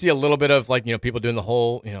 I did see a little bit of people doing the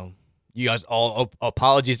whole, you guys all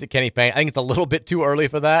apologies to Kenny Payne. I think it's a little bit too early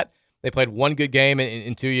for that. They played one good game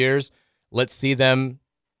in 2 years. Let's see them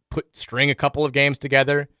string a couple of games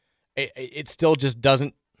together. It still just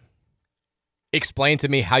doesn't explain to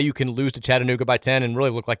me how you can lose to Chattanooga by 10 and really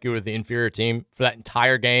look like you were the inferior team for that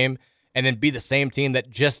entire game and then be the same team that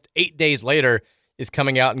just 8 days later is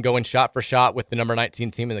coming out and going shot for shot with the number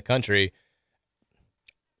 19 team in the country.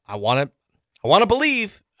 I want to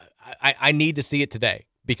believe. I need to see it today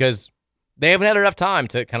because they haven't had enough time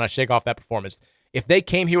to kind of shake off that performance. If they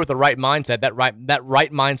came here with the right mindset, that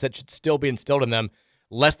right mindset should still be instilled in them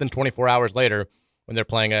less than 24 hours later when they're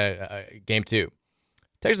playing a game 2.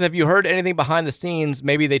 Texas, have you heard anything behind the scenes?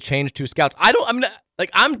 Maybe they changed 2 scouts.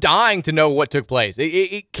 I'm dying to know what took place.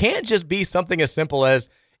 It can't just be something as simple as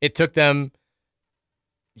it took them,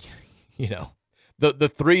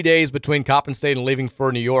 the 3 days between Coppin State and leaving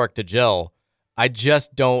for New York to gel. I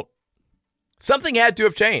just don't. Something had to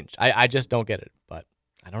have changed. I just don't get it, but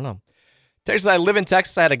I don't know. Texas, I live in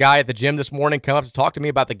Texas. I had a guy at the gym this morning come up to talk to me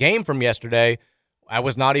about the game from yesterday. I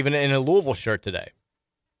was not even in a Louisville shirt today.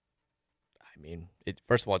 I mean,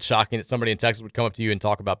 first of all, it's shocking that somebody in Texas would come up to you and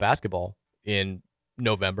talk about basketball in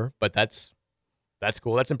November, but that's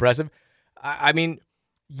cool. That's impressive. I mean,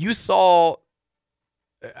 you saw,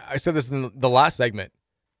 I said this in the last segment,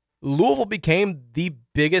 Louisville became the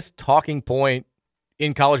biggest talking point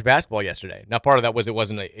in college basketball yesterday. Now, part of that was it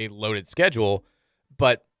wasn't a loaded schedule,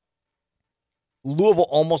 but Louisville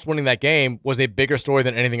almost winning that game was a bigger story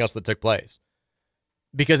than anything else that took place.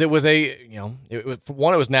 Because it was for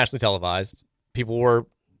one, it was nationally televised. People were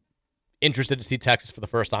interested to see Texas for the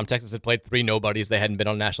first time. Texas had played 3 nobodies. They hadn't been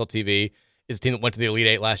on national TV. It's a team that went to the Elite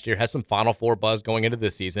Eight last year, has some Final Four buzz going into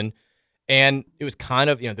this season. And it was kind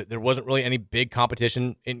of, there wasn't really any big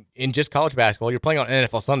competition in just college basketball. You're playing on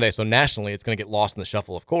NFL Sunday, so nationally it's going to get lost in the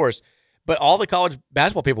shuffle, of course. But all the college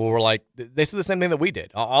basketball people were like, they said the same thing that we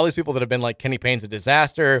did. All these people that have been like, Kenny Payne's a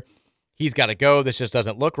disaster. He's got to go. This just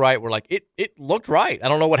doesn't look right. We're like, it looked right. I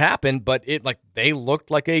don't know what happened, but they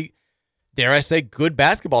looked like a, dare I say, good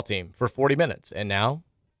basketball team for 40 minutes. And now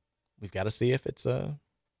we've got to see if it's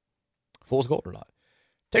fool's gold or not.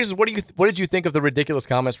 Texas, what did you think of the ridiculous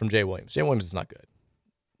comments from Jay Williams? Jay Williams is not good.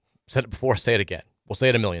 Said it before, say it again. We'll say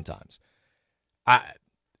it a million times.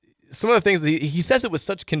 Some of the things that he says it with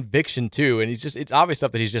such conviction too, and it's obvious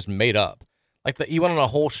stuff that he's just made up. He went on a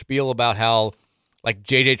whole spiel about how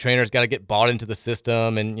JJ Trainer's got to get bought into the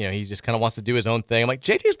system, and he just kind of wants to do his own thing. I'm like,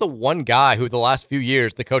 JJ's the one guy who the last few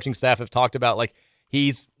years the coaching staff have talked about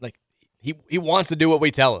he wants to do what we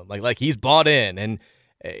tell him. Like he's bought in, and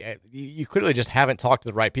you clearly just haven't talked to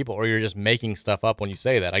the right people, or you're just making stuff up when you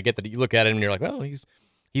say that. I get that you look at him and you're like, well, he's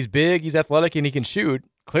big, he's athletic, and he can shoot.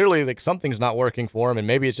 Clearly, something's not working for him, and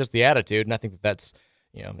maybe it's just the attitude. And I think that's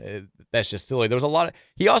just silly. There was a lot of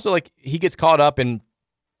he also he gets caught up in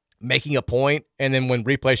making a point, and then when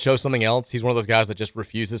replay shows something else, he's one of those guys that just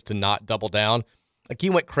refuses to not double down.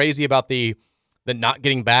 He went crazy about the not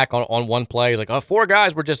getting back on one play. He's 4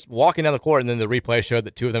 guys were just walking down the court, and then the replay showed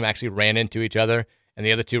that 2 of them actually ran into each other, and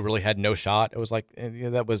the other 2 really had no shot. It was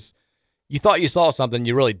that was, you thought you saw something,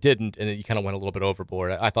 you really didn't, and then you kind of went a little bit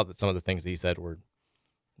overboard. I thought that some of the things that he said were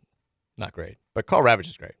not great, but Carl Ravitch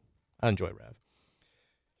is great. I enjoy Rav.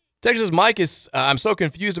 Texas Mike is, I'm so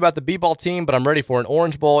confused about the B-ball team, but I'm ready for an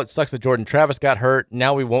Orange Bowl. It sucks that Jordan Travis got hurt.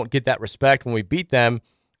 Now we won't get that respect when we beat them,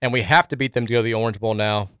 and we have to beat them to go to the Orange Bowl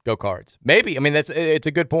now. Go Cards. Maybe. I mean, it's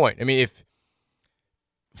a good point. I mean, if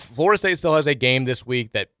Florida State still has a game this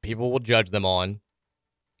week that people will judge them on,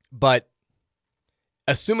 but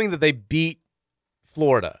assuming that they beat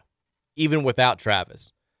Florida, even without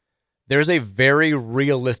Travis, there's a very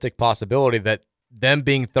realistic possibility that them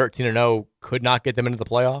being 13-0 could not get them into the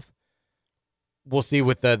playoff. We'll see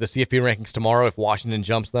with the CFP rankings tomorrow if Washington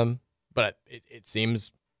jumps them, but it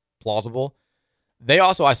seems plausible. They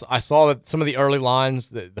also, I saw that some of the early lines,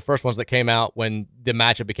 the first ones that came out when the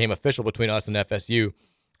matchup became official between us and FSU,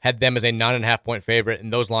 had them as a 9.5-point favorite,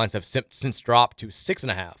 and those lines have since dropped to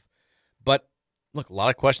 6.5. But look, a lot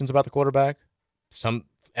of questions about the quarterback. Some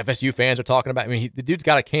FSU fans are talking about, the dude's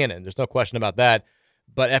got a cannon. There's no question about that.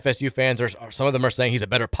 But FSU fans some of them are saying he's a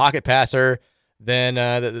better pocket passer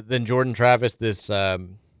than Jordan Travis, this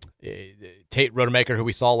Tate Rodemaker who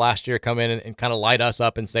we saw last year come in and kind of light us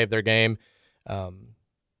up and save their game. Who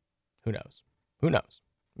knows? I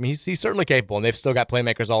mean, he's certainly capable, and they've still got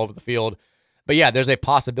playmakers all over the field. But yeah, there's a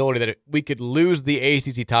possibility that we could lose the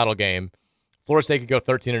ACC title game. Florida State could go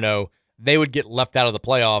 13-0. they would get left out of the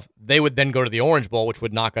playoff. They would then go to the Orange Bowl, which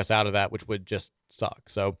would knock us out of that, which would just suck.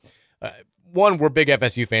 So, one, we're big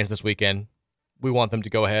FSU fans this weekend. We want them to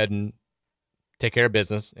go ahead and take care of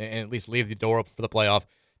business and at least leave the door open for the playoff.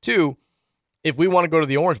 Two, if we want to go to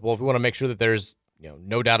the Orange Bowl, if we want to make sure that there's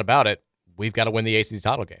no doubt about it, we've got to win the ACC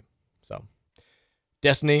title game. So,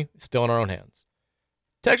 destiny is still in our own hands.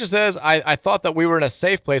 Texas says, I thought that we were in a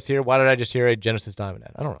safe place here. Why did I just hear a Genesis Diamond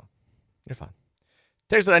ad? I don't know. You're fine.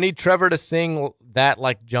 Texas said, I need Trevor to sing that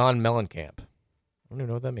like John Mellencamp. I don't even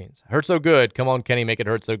know what that means. Hurt so good. Come on, Kenny, make it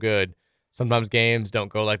hurt so good. Sometimes games don't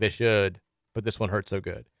go like they should, but this one hurt so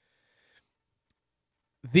good.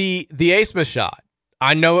 The A. Smith shot,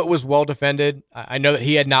 I know it was well defended. I know that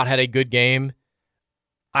he had not had a good game.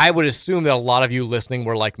 I would assume that a lot of you listening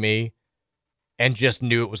were like me and just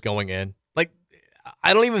knew it was going in. Like,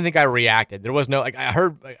 I don't even think I reacted. There was no,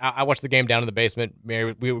 I watched the game down in the basement.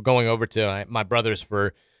 Mary, we were going over to my brother's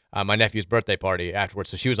for my nephew's birthday party afterwards.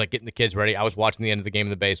 So she was like getting the kids ready. I was watching the end of the game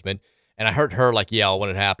in the basement, and I heard her like yell when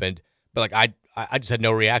it happened. But like I just had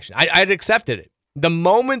no reaction. I'd accepted it. The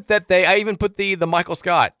moment that I even put the Michael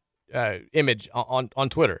Scott image on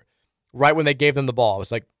Twitter, right when they gave them the ball. I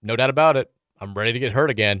was like, no doubt about it. I'm ready to get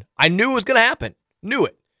hurt again. I knew it was going to happen. Knew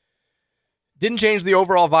it. Didn't change the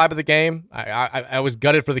overall vibe of the game. I was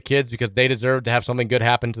gutted for the kids because they deserved to have something good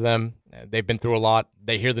happen to them. They've been through a lot.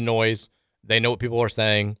 They hear the noise. They know what people are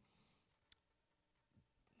saying.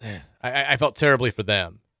 I felt terribly for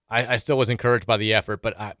them. I still was encouraged by the effort,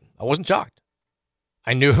 but I wasn't shocked.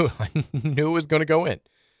 I knew it was going to go in.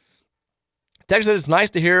 Texas said it's nice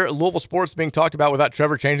to hear Louisville sports being talked about without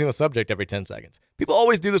Trevor changing the subject every 10 seconds. People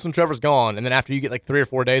always do this when Trevor's gone, and then after you get like 3 or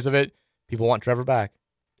 4 days of it, people want Trevor back.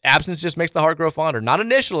 Absence just makes the heart grow fonder. Not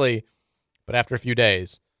initially, but after a few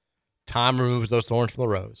days. Time removes those thorns from the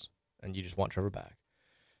rose, and you just want Trevor back.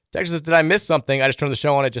 Texas says, did I miss something? I just turned the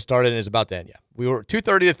show on. It just started, and it's about to end. Yeah, we were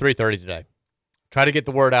 2:30 to 3:30 today. Try to get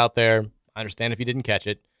the word out there. I understand if you didn't catch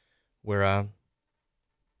it. We're at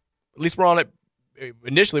least we're on it.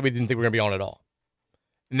 Initially, we didn't think we were going to be on at all.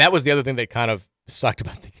 And that was the other thing that kind of sucked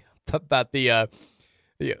about the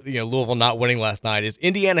Louisville not winning last night is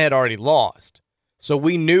Indiana had already lost. So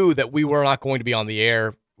we knew that we were not going to be on the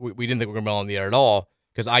air. We didn't think we were going to be on the air at all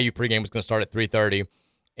because IU pregame was going to start at 3:30.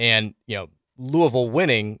 And, Louisville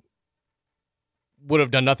winning would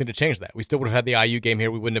have done nothing to change that. We still would have had the IU game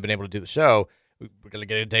here. We wouldn't have been able to do the show. We were going to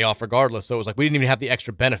get a day off regardless. So it was like we didn't even have the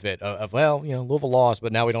extra benefit of Louisville lost,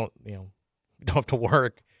 but now we don't have to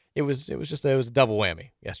work. It was a double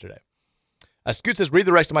whammy yesterday. Scoot says, read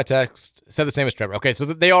the rest of my text. Said the same as Trevor. Okay, so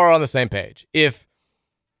they are on the same page. If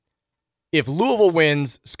Louisville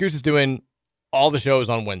wins, Scoots is doing all the shows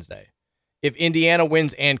on Wednesday. If Indiana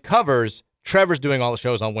wins and covers, Trevor's doing all the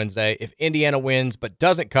shows on Wednesday. If Indiana wins but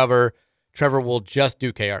doesn't cover, Trevor will just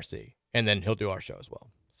do KRC, and then he'll do our show as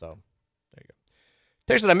well. So there you go.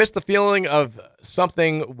 Taylor said, I missed the feeling of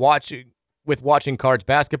something watching Cards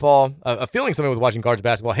basketball. Feeling something with watching Cards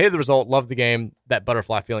basketball. Hated the result. Loved the game. That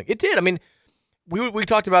butterfly feeling. It did. I mean, we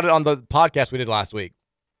talked about it on the podcast we did last week.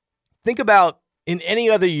 Think about in any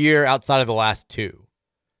other year outside of the last two,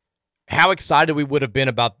 how excited we would have been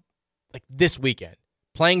about like this weekend.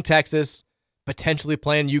 Playing Texas, potentially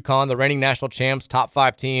playing UConn, the reigning national champs, top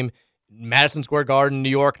 5 team, Madison Square Garden, New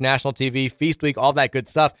York, national TV, Feast Week, all that good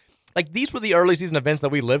stuff. Like, these were the early season events that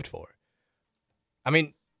we lived for. I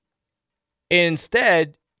mean,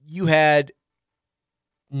 instead, you had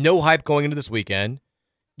no hype going into this weekend.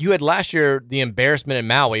 You had last year the embarrassment in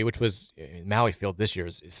Maui, which was Maui field this year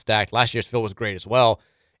is stacked. Last year's field was great as well.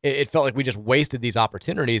 It felt like we just wasted these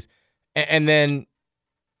opportunities. And then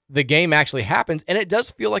the game actually happens, and it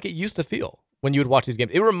does feel like it used to feel when you would watch these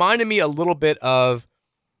games. It reminded me a little bit of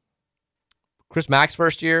Chris Mack's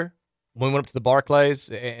first year when we went up to the Barclays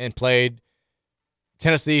and played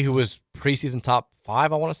Tennessee, who was preseason top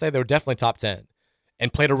 5, I want to say. They were definitely top 10.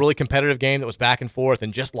 And played a really competitive game that was back and forth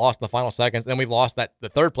and just lost in the final seconds. Then we lost the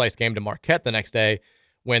third place game to Marquette the next day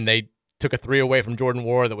when they took a 3 away from Jordan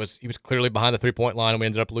Ward. He was clearly behind the 3-point line, and we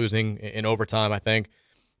ended up losing in overtime, I think.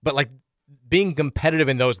 But like being competitive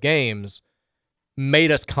in those games made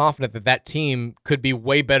us confident that team could be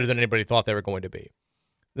way better than anybody thought they were going to be.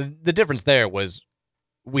 The difference there was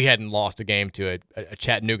we hadn't lost a game to a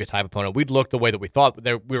Chattanooga type opponent. We'd looked the way that we thought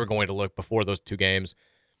we were going to look before those 2 games.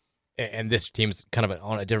 And this team's kind of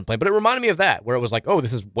on a different plane. But it reminded me of that, where it was like, oh,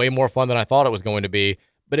 this is way more fun than I thought it was going to be.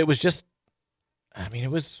 But it was just, it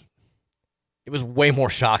was way more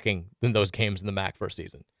shocking than those games in the MAC first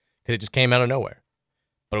season because it just came out of nowhere.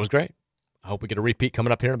 But it was great. I hope we get a repeat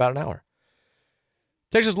coming up here in about an hour.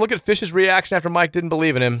 Texas, look at Fish's reaction after Mike didn't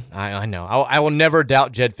believe in him. I know. I will never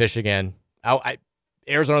doubt Jed Fish again.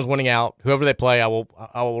 Arizona's winning out. Whoever they play, I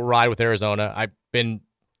will ride with Arizona. I've been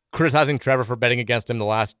criticizing Trevor for betting against him the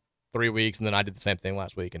last 3 weeks, and then I did the same thing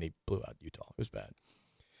last week, and he blew out Utah. It was bad.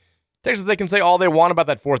 Texas, they can say all they want about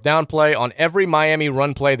that fourth down play. On every Miami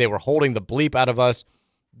run play, they were holding the bleep out of us.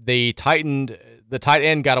 The tight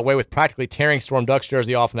end got away with practically tearing Storm Duck's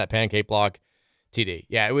jersey off in that pancake block TD.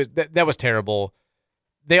 Yeah, it was that was terrible.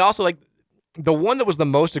 They also, the one that was the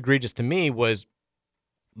most egregious to me was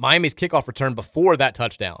Miami's kickoff return before that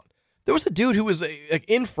touchdown. There was a dude who was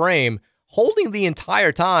in frame holding the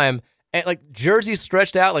entire time and jersey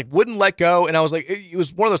stretched out, wouldn't let go. And I was it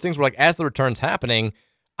was one of those things where as the return's happening,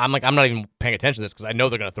 I'm not even paying attention to this because I know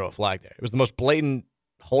they're going to throw a flag there. It was the most blatant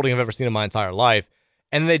holding I've ever seen in my entire life.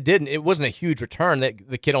 And they didn't. It wasn't a huge return.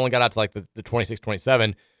 The kid only got out to the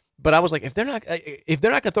 26-27. But I was if they're not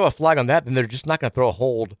going to throw a flag on that, then they're just not going to throw a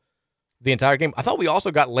hold the entire game. I thought we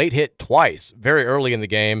also got late hit twice very early in the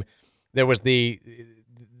game. There was the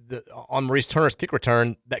on Maurice Turner's kick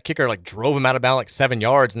return, that kicker drove him out of bounds 7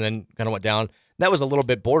 yards and then kind of went down. That was a little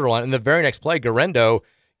bit borderline. And the very next play, Garendo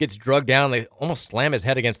gets drugged down. They almost slam his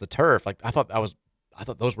head against the turf. I thought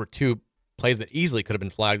those were two plays that easily could have been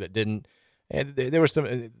flagged that didn't. And there was some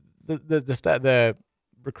the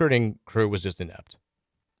recruiting crew was just inept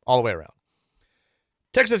all the way around.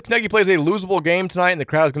 Texas Kentucky plays a losable game tonight, and the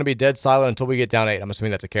crowd is going to be dead silent until we get down 8. I'm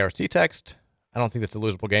assuming that's a KRC text. I don't think that's a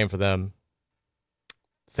losable game for them.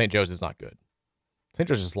 St. Joe's is not good. St.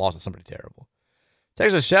 Joe's just lost to somebody terrible.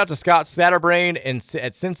 Texas, shout out to Scott Satterbrain at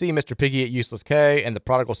Cincy, Mr. Piggy at Useless K, and the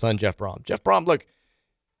prodigal son, Jeff Brom. Jeff Brom, look,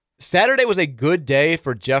 Saturday was a good day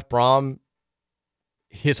for Jeff Brom,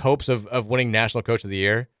 his hopes of winning National Coach of the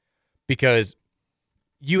Year, because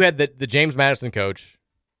you had the James Madison coach.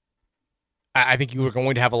 I think you were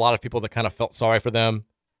going to have a lot of people that kind of felt sorry for them.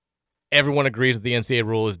 Everyone agrees that the NCAA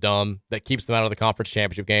rule is dumb, that keeps them out of the conference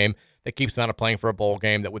championship game, that keeps them out of playing for a bowl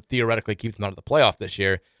game, that would theoretically keep them out of the playoff this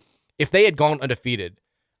year. If they had gone undefeated,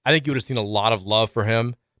 I think you would have seen a lot of love for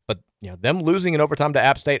him. But them losing in overtime to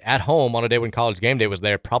App State at home on a day when College Game Day was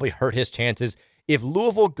there probably hurt his chances. If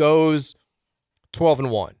Louisville goes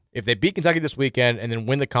 12-1, if they beat Kentucky this weekend and then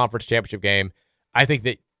win the conference championship game, I think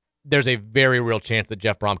that there's a very real chance that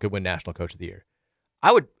Jeff Brom could win National Coach of the Year.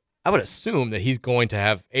 I would assume that he's going to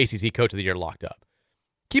have ACC Coach of the Year locked up.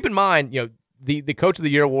 Keep in mind, the Coach of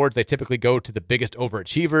the Year awards, they typically go to the biggest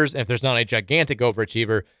overachievers. And if there's not a gigantic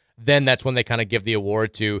overachiever, then that's when they kind of give the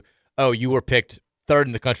award to, oh, you were picked third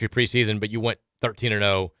in the country preseason, but you went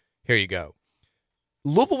 13-0. Here you go.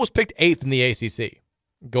 Louisville was picked 8th in the ACC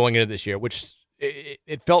going into this year, which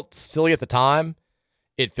it felt silly at the time.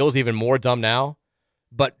 It feels even more dumb now.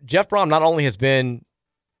 But Jeff Brom not only has been,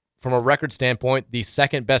 from a record standpoint, the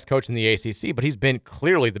second best coach in the ACC, but he's been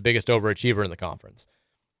clearly the biggest overachiever in the conference.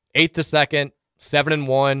 8th to 2nd,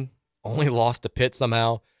 7-1, only lost to Pitt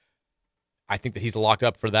somehow. I think that he's locked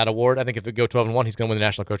up for that award. I think if it go 12-1, he's going to win the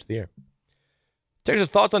National Coach of the Year. Texas,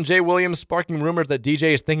 thoughts on Jay Williams sparking rumors that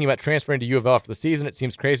DJ is thinking about transferring to U of L after the season. It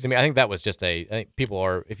seems crazy to me. I think that was just I think people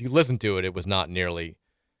are, if you listen to it, it was not nearly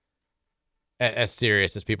as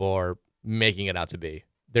serious as people are making it out to be.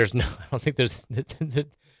 I don't think there's,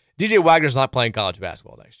 DJ Wagner's not playing college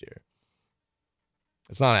basketball next year.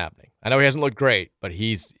 It's not happening. I know he hasn't looked great, but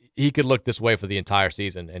he could look this way for the entire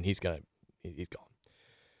season, and he's gone.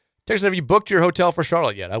 Texas, have you booked your hotel for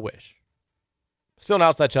Charlotte yet? I wish. Still an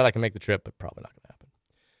outside shot I can make the trip, but probably not going to happen.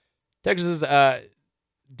 Texas,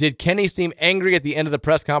 did Kenny seem angry at the end of the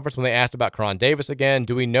press conference when they asked about Karan Davis again?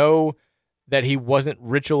 Do we know that he wasn't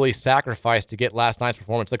ritually sacrificed to get last night's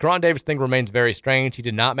performance? The Karan Davis thing remains very strange. He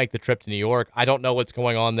did not make the trip to New York. I don't know what's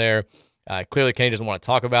going on there. Clearly, Kenny doesn't want to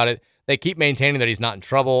talk about it. They keep maintaining that he's not in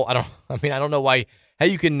trouble. I don't know how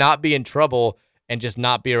you can not be in trouble and just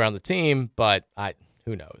not be around the team, but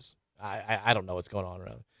who knows? I don't know what's going on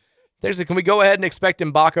around. There's can we go ahead and expect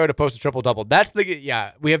Mbako to post a triple-double?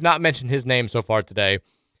 We have not mentioned his name so far today.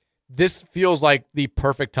 This feels like the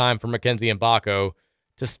perfect time for Mackenzie Mbako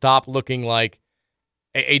to stop looking like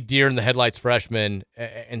a deer in the headlights freshman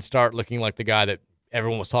and start looking like the guy that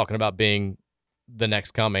everyone was talking about being the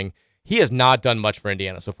next coming. He has not done much for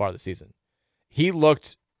Indiana so far this season. He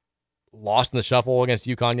looked lost in the shuffle against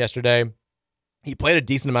UConn yesterday. He played a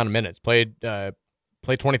decent amount of minutes, played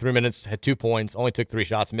 23 minutes, had 2 points, only took 3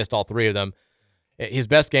 shots, missed all 3 of them. His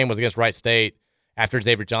best game was against Wright State after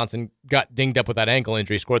Xavier Johnson got dinged up with that ankle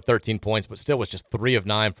injury, scored 13 points, but still was just 3 of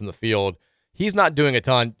 9 from the field. He's not doing a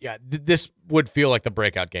ton. Yeah, this would feel like the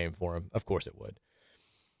breakout game for him. Of course it would.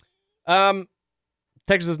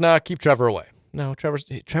 Texas says, no, keep Trevor away. No,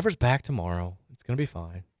 Trevor's back tomorrow. It's going to be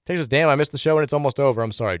fine. Texas, damn, I missed the show and it's almost over.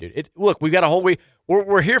 I'm sorry, dude. Look, we got a whole week.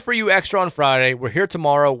 We're here for you extra on Friday. We're here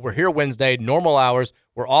tomorrow. We're here Wednesday, normal hours.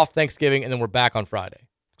 We're off Thanksgiving, and then we're back on Friday.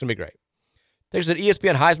 It's going to be great. There's an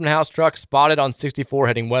ESPN Heisman House truck spotted on 64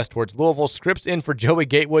 heading west towards Louisville. Scripts in for Joey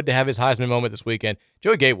Gatewood to have his Heisman moment this weekend.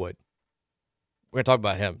 Joey Gatewood, we're going to talk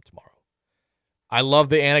about him tomorrow. I love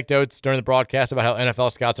the anecdotes during the broadcast about how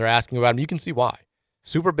NFL scouts are asking about him. You can see why.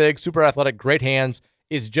 Super big, super athletic, great hands,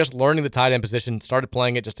 is just learning the tight end position, started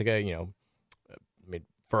playing it just to get,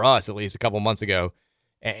 for us at least a couple months ago.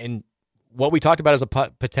 And what we talked about as a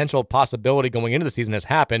potential possibility going into the season has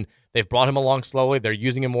happened. They've brought him along slowly. They're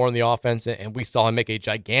using him more in the offense, and we saw him make a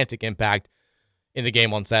gigantic impact in the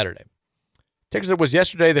game on Saturday. Texas, was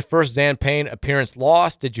yesterday the first Zan Payne appearance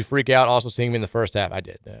lost? Did you freak out also seeing him in the first half? I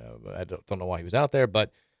did. I don't know why he was out there, but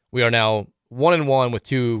we are now 1-1 with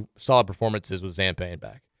 2 solid performances with Zan Payne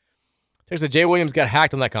back. Texas, Jay Williams got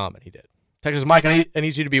hacked on that comment. He did. Texas, Mike, I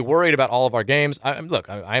need you to be worried about all of our games. I'm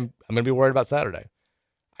going to be worried about Saturday.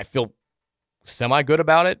 I feel semi-good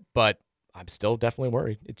about it, but I'm still definitely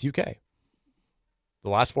worried. It's UK. The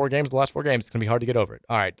last four games. It's going to be hard to get over it.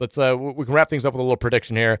 All right, let's. We can wrap things up with a little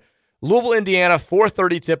prediction here. Louisville, Indiana,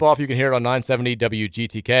 4:30 tip-off. You can hear it on 970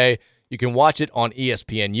 WGTK. You can watch it on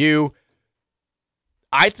ESPNU.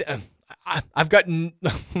 I've got.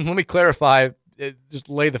 Let me clarify. Just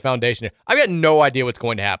lay the foundation here. I've got no idea what's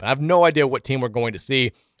going to happen. I have no idea what team we're going to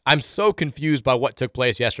see. I'm so confused by what took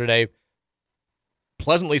place yesterday.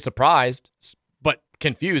 Pleasantly surprised, but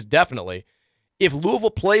confused, definitely. If Louisville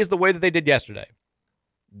plays the way that they did yesterday,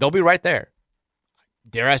 they'll be right there.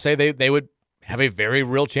 Dare I say they would have a very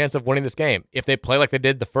real chance of winning this game. If they play like they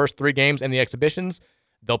did the first 3 games and the exhibitions,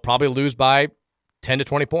 they'll probably lose by 10 to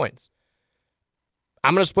 20 points.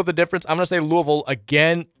 I'm going to split the difference. I'm going to say Louisville,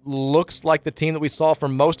 again, looks like the team that we saw for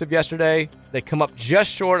most of yesterday. They come up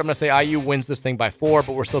just short. I'm going to say IU wins this thing by 4,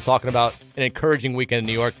 but we're still talking about an encouraging weekend in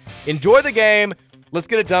New York. Enjoy the game. Let's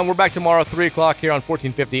get it done. We're back tomorrow, 3 o'clock here on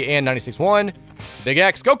 1450 and 96.1. Big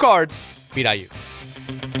X, go Cards. Beat IU.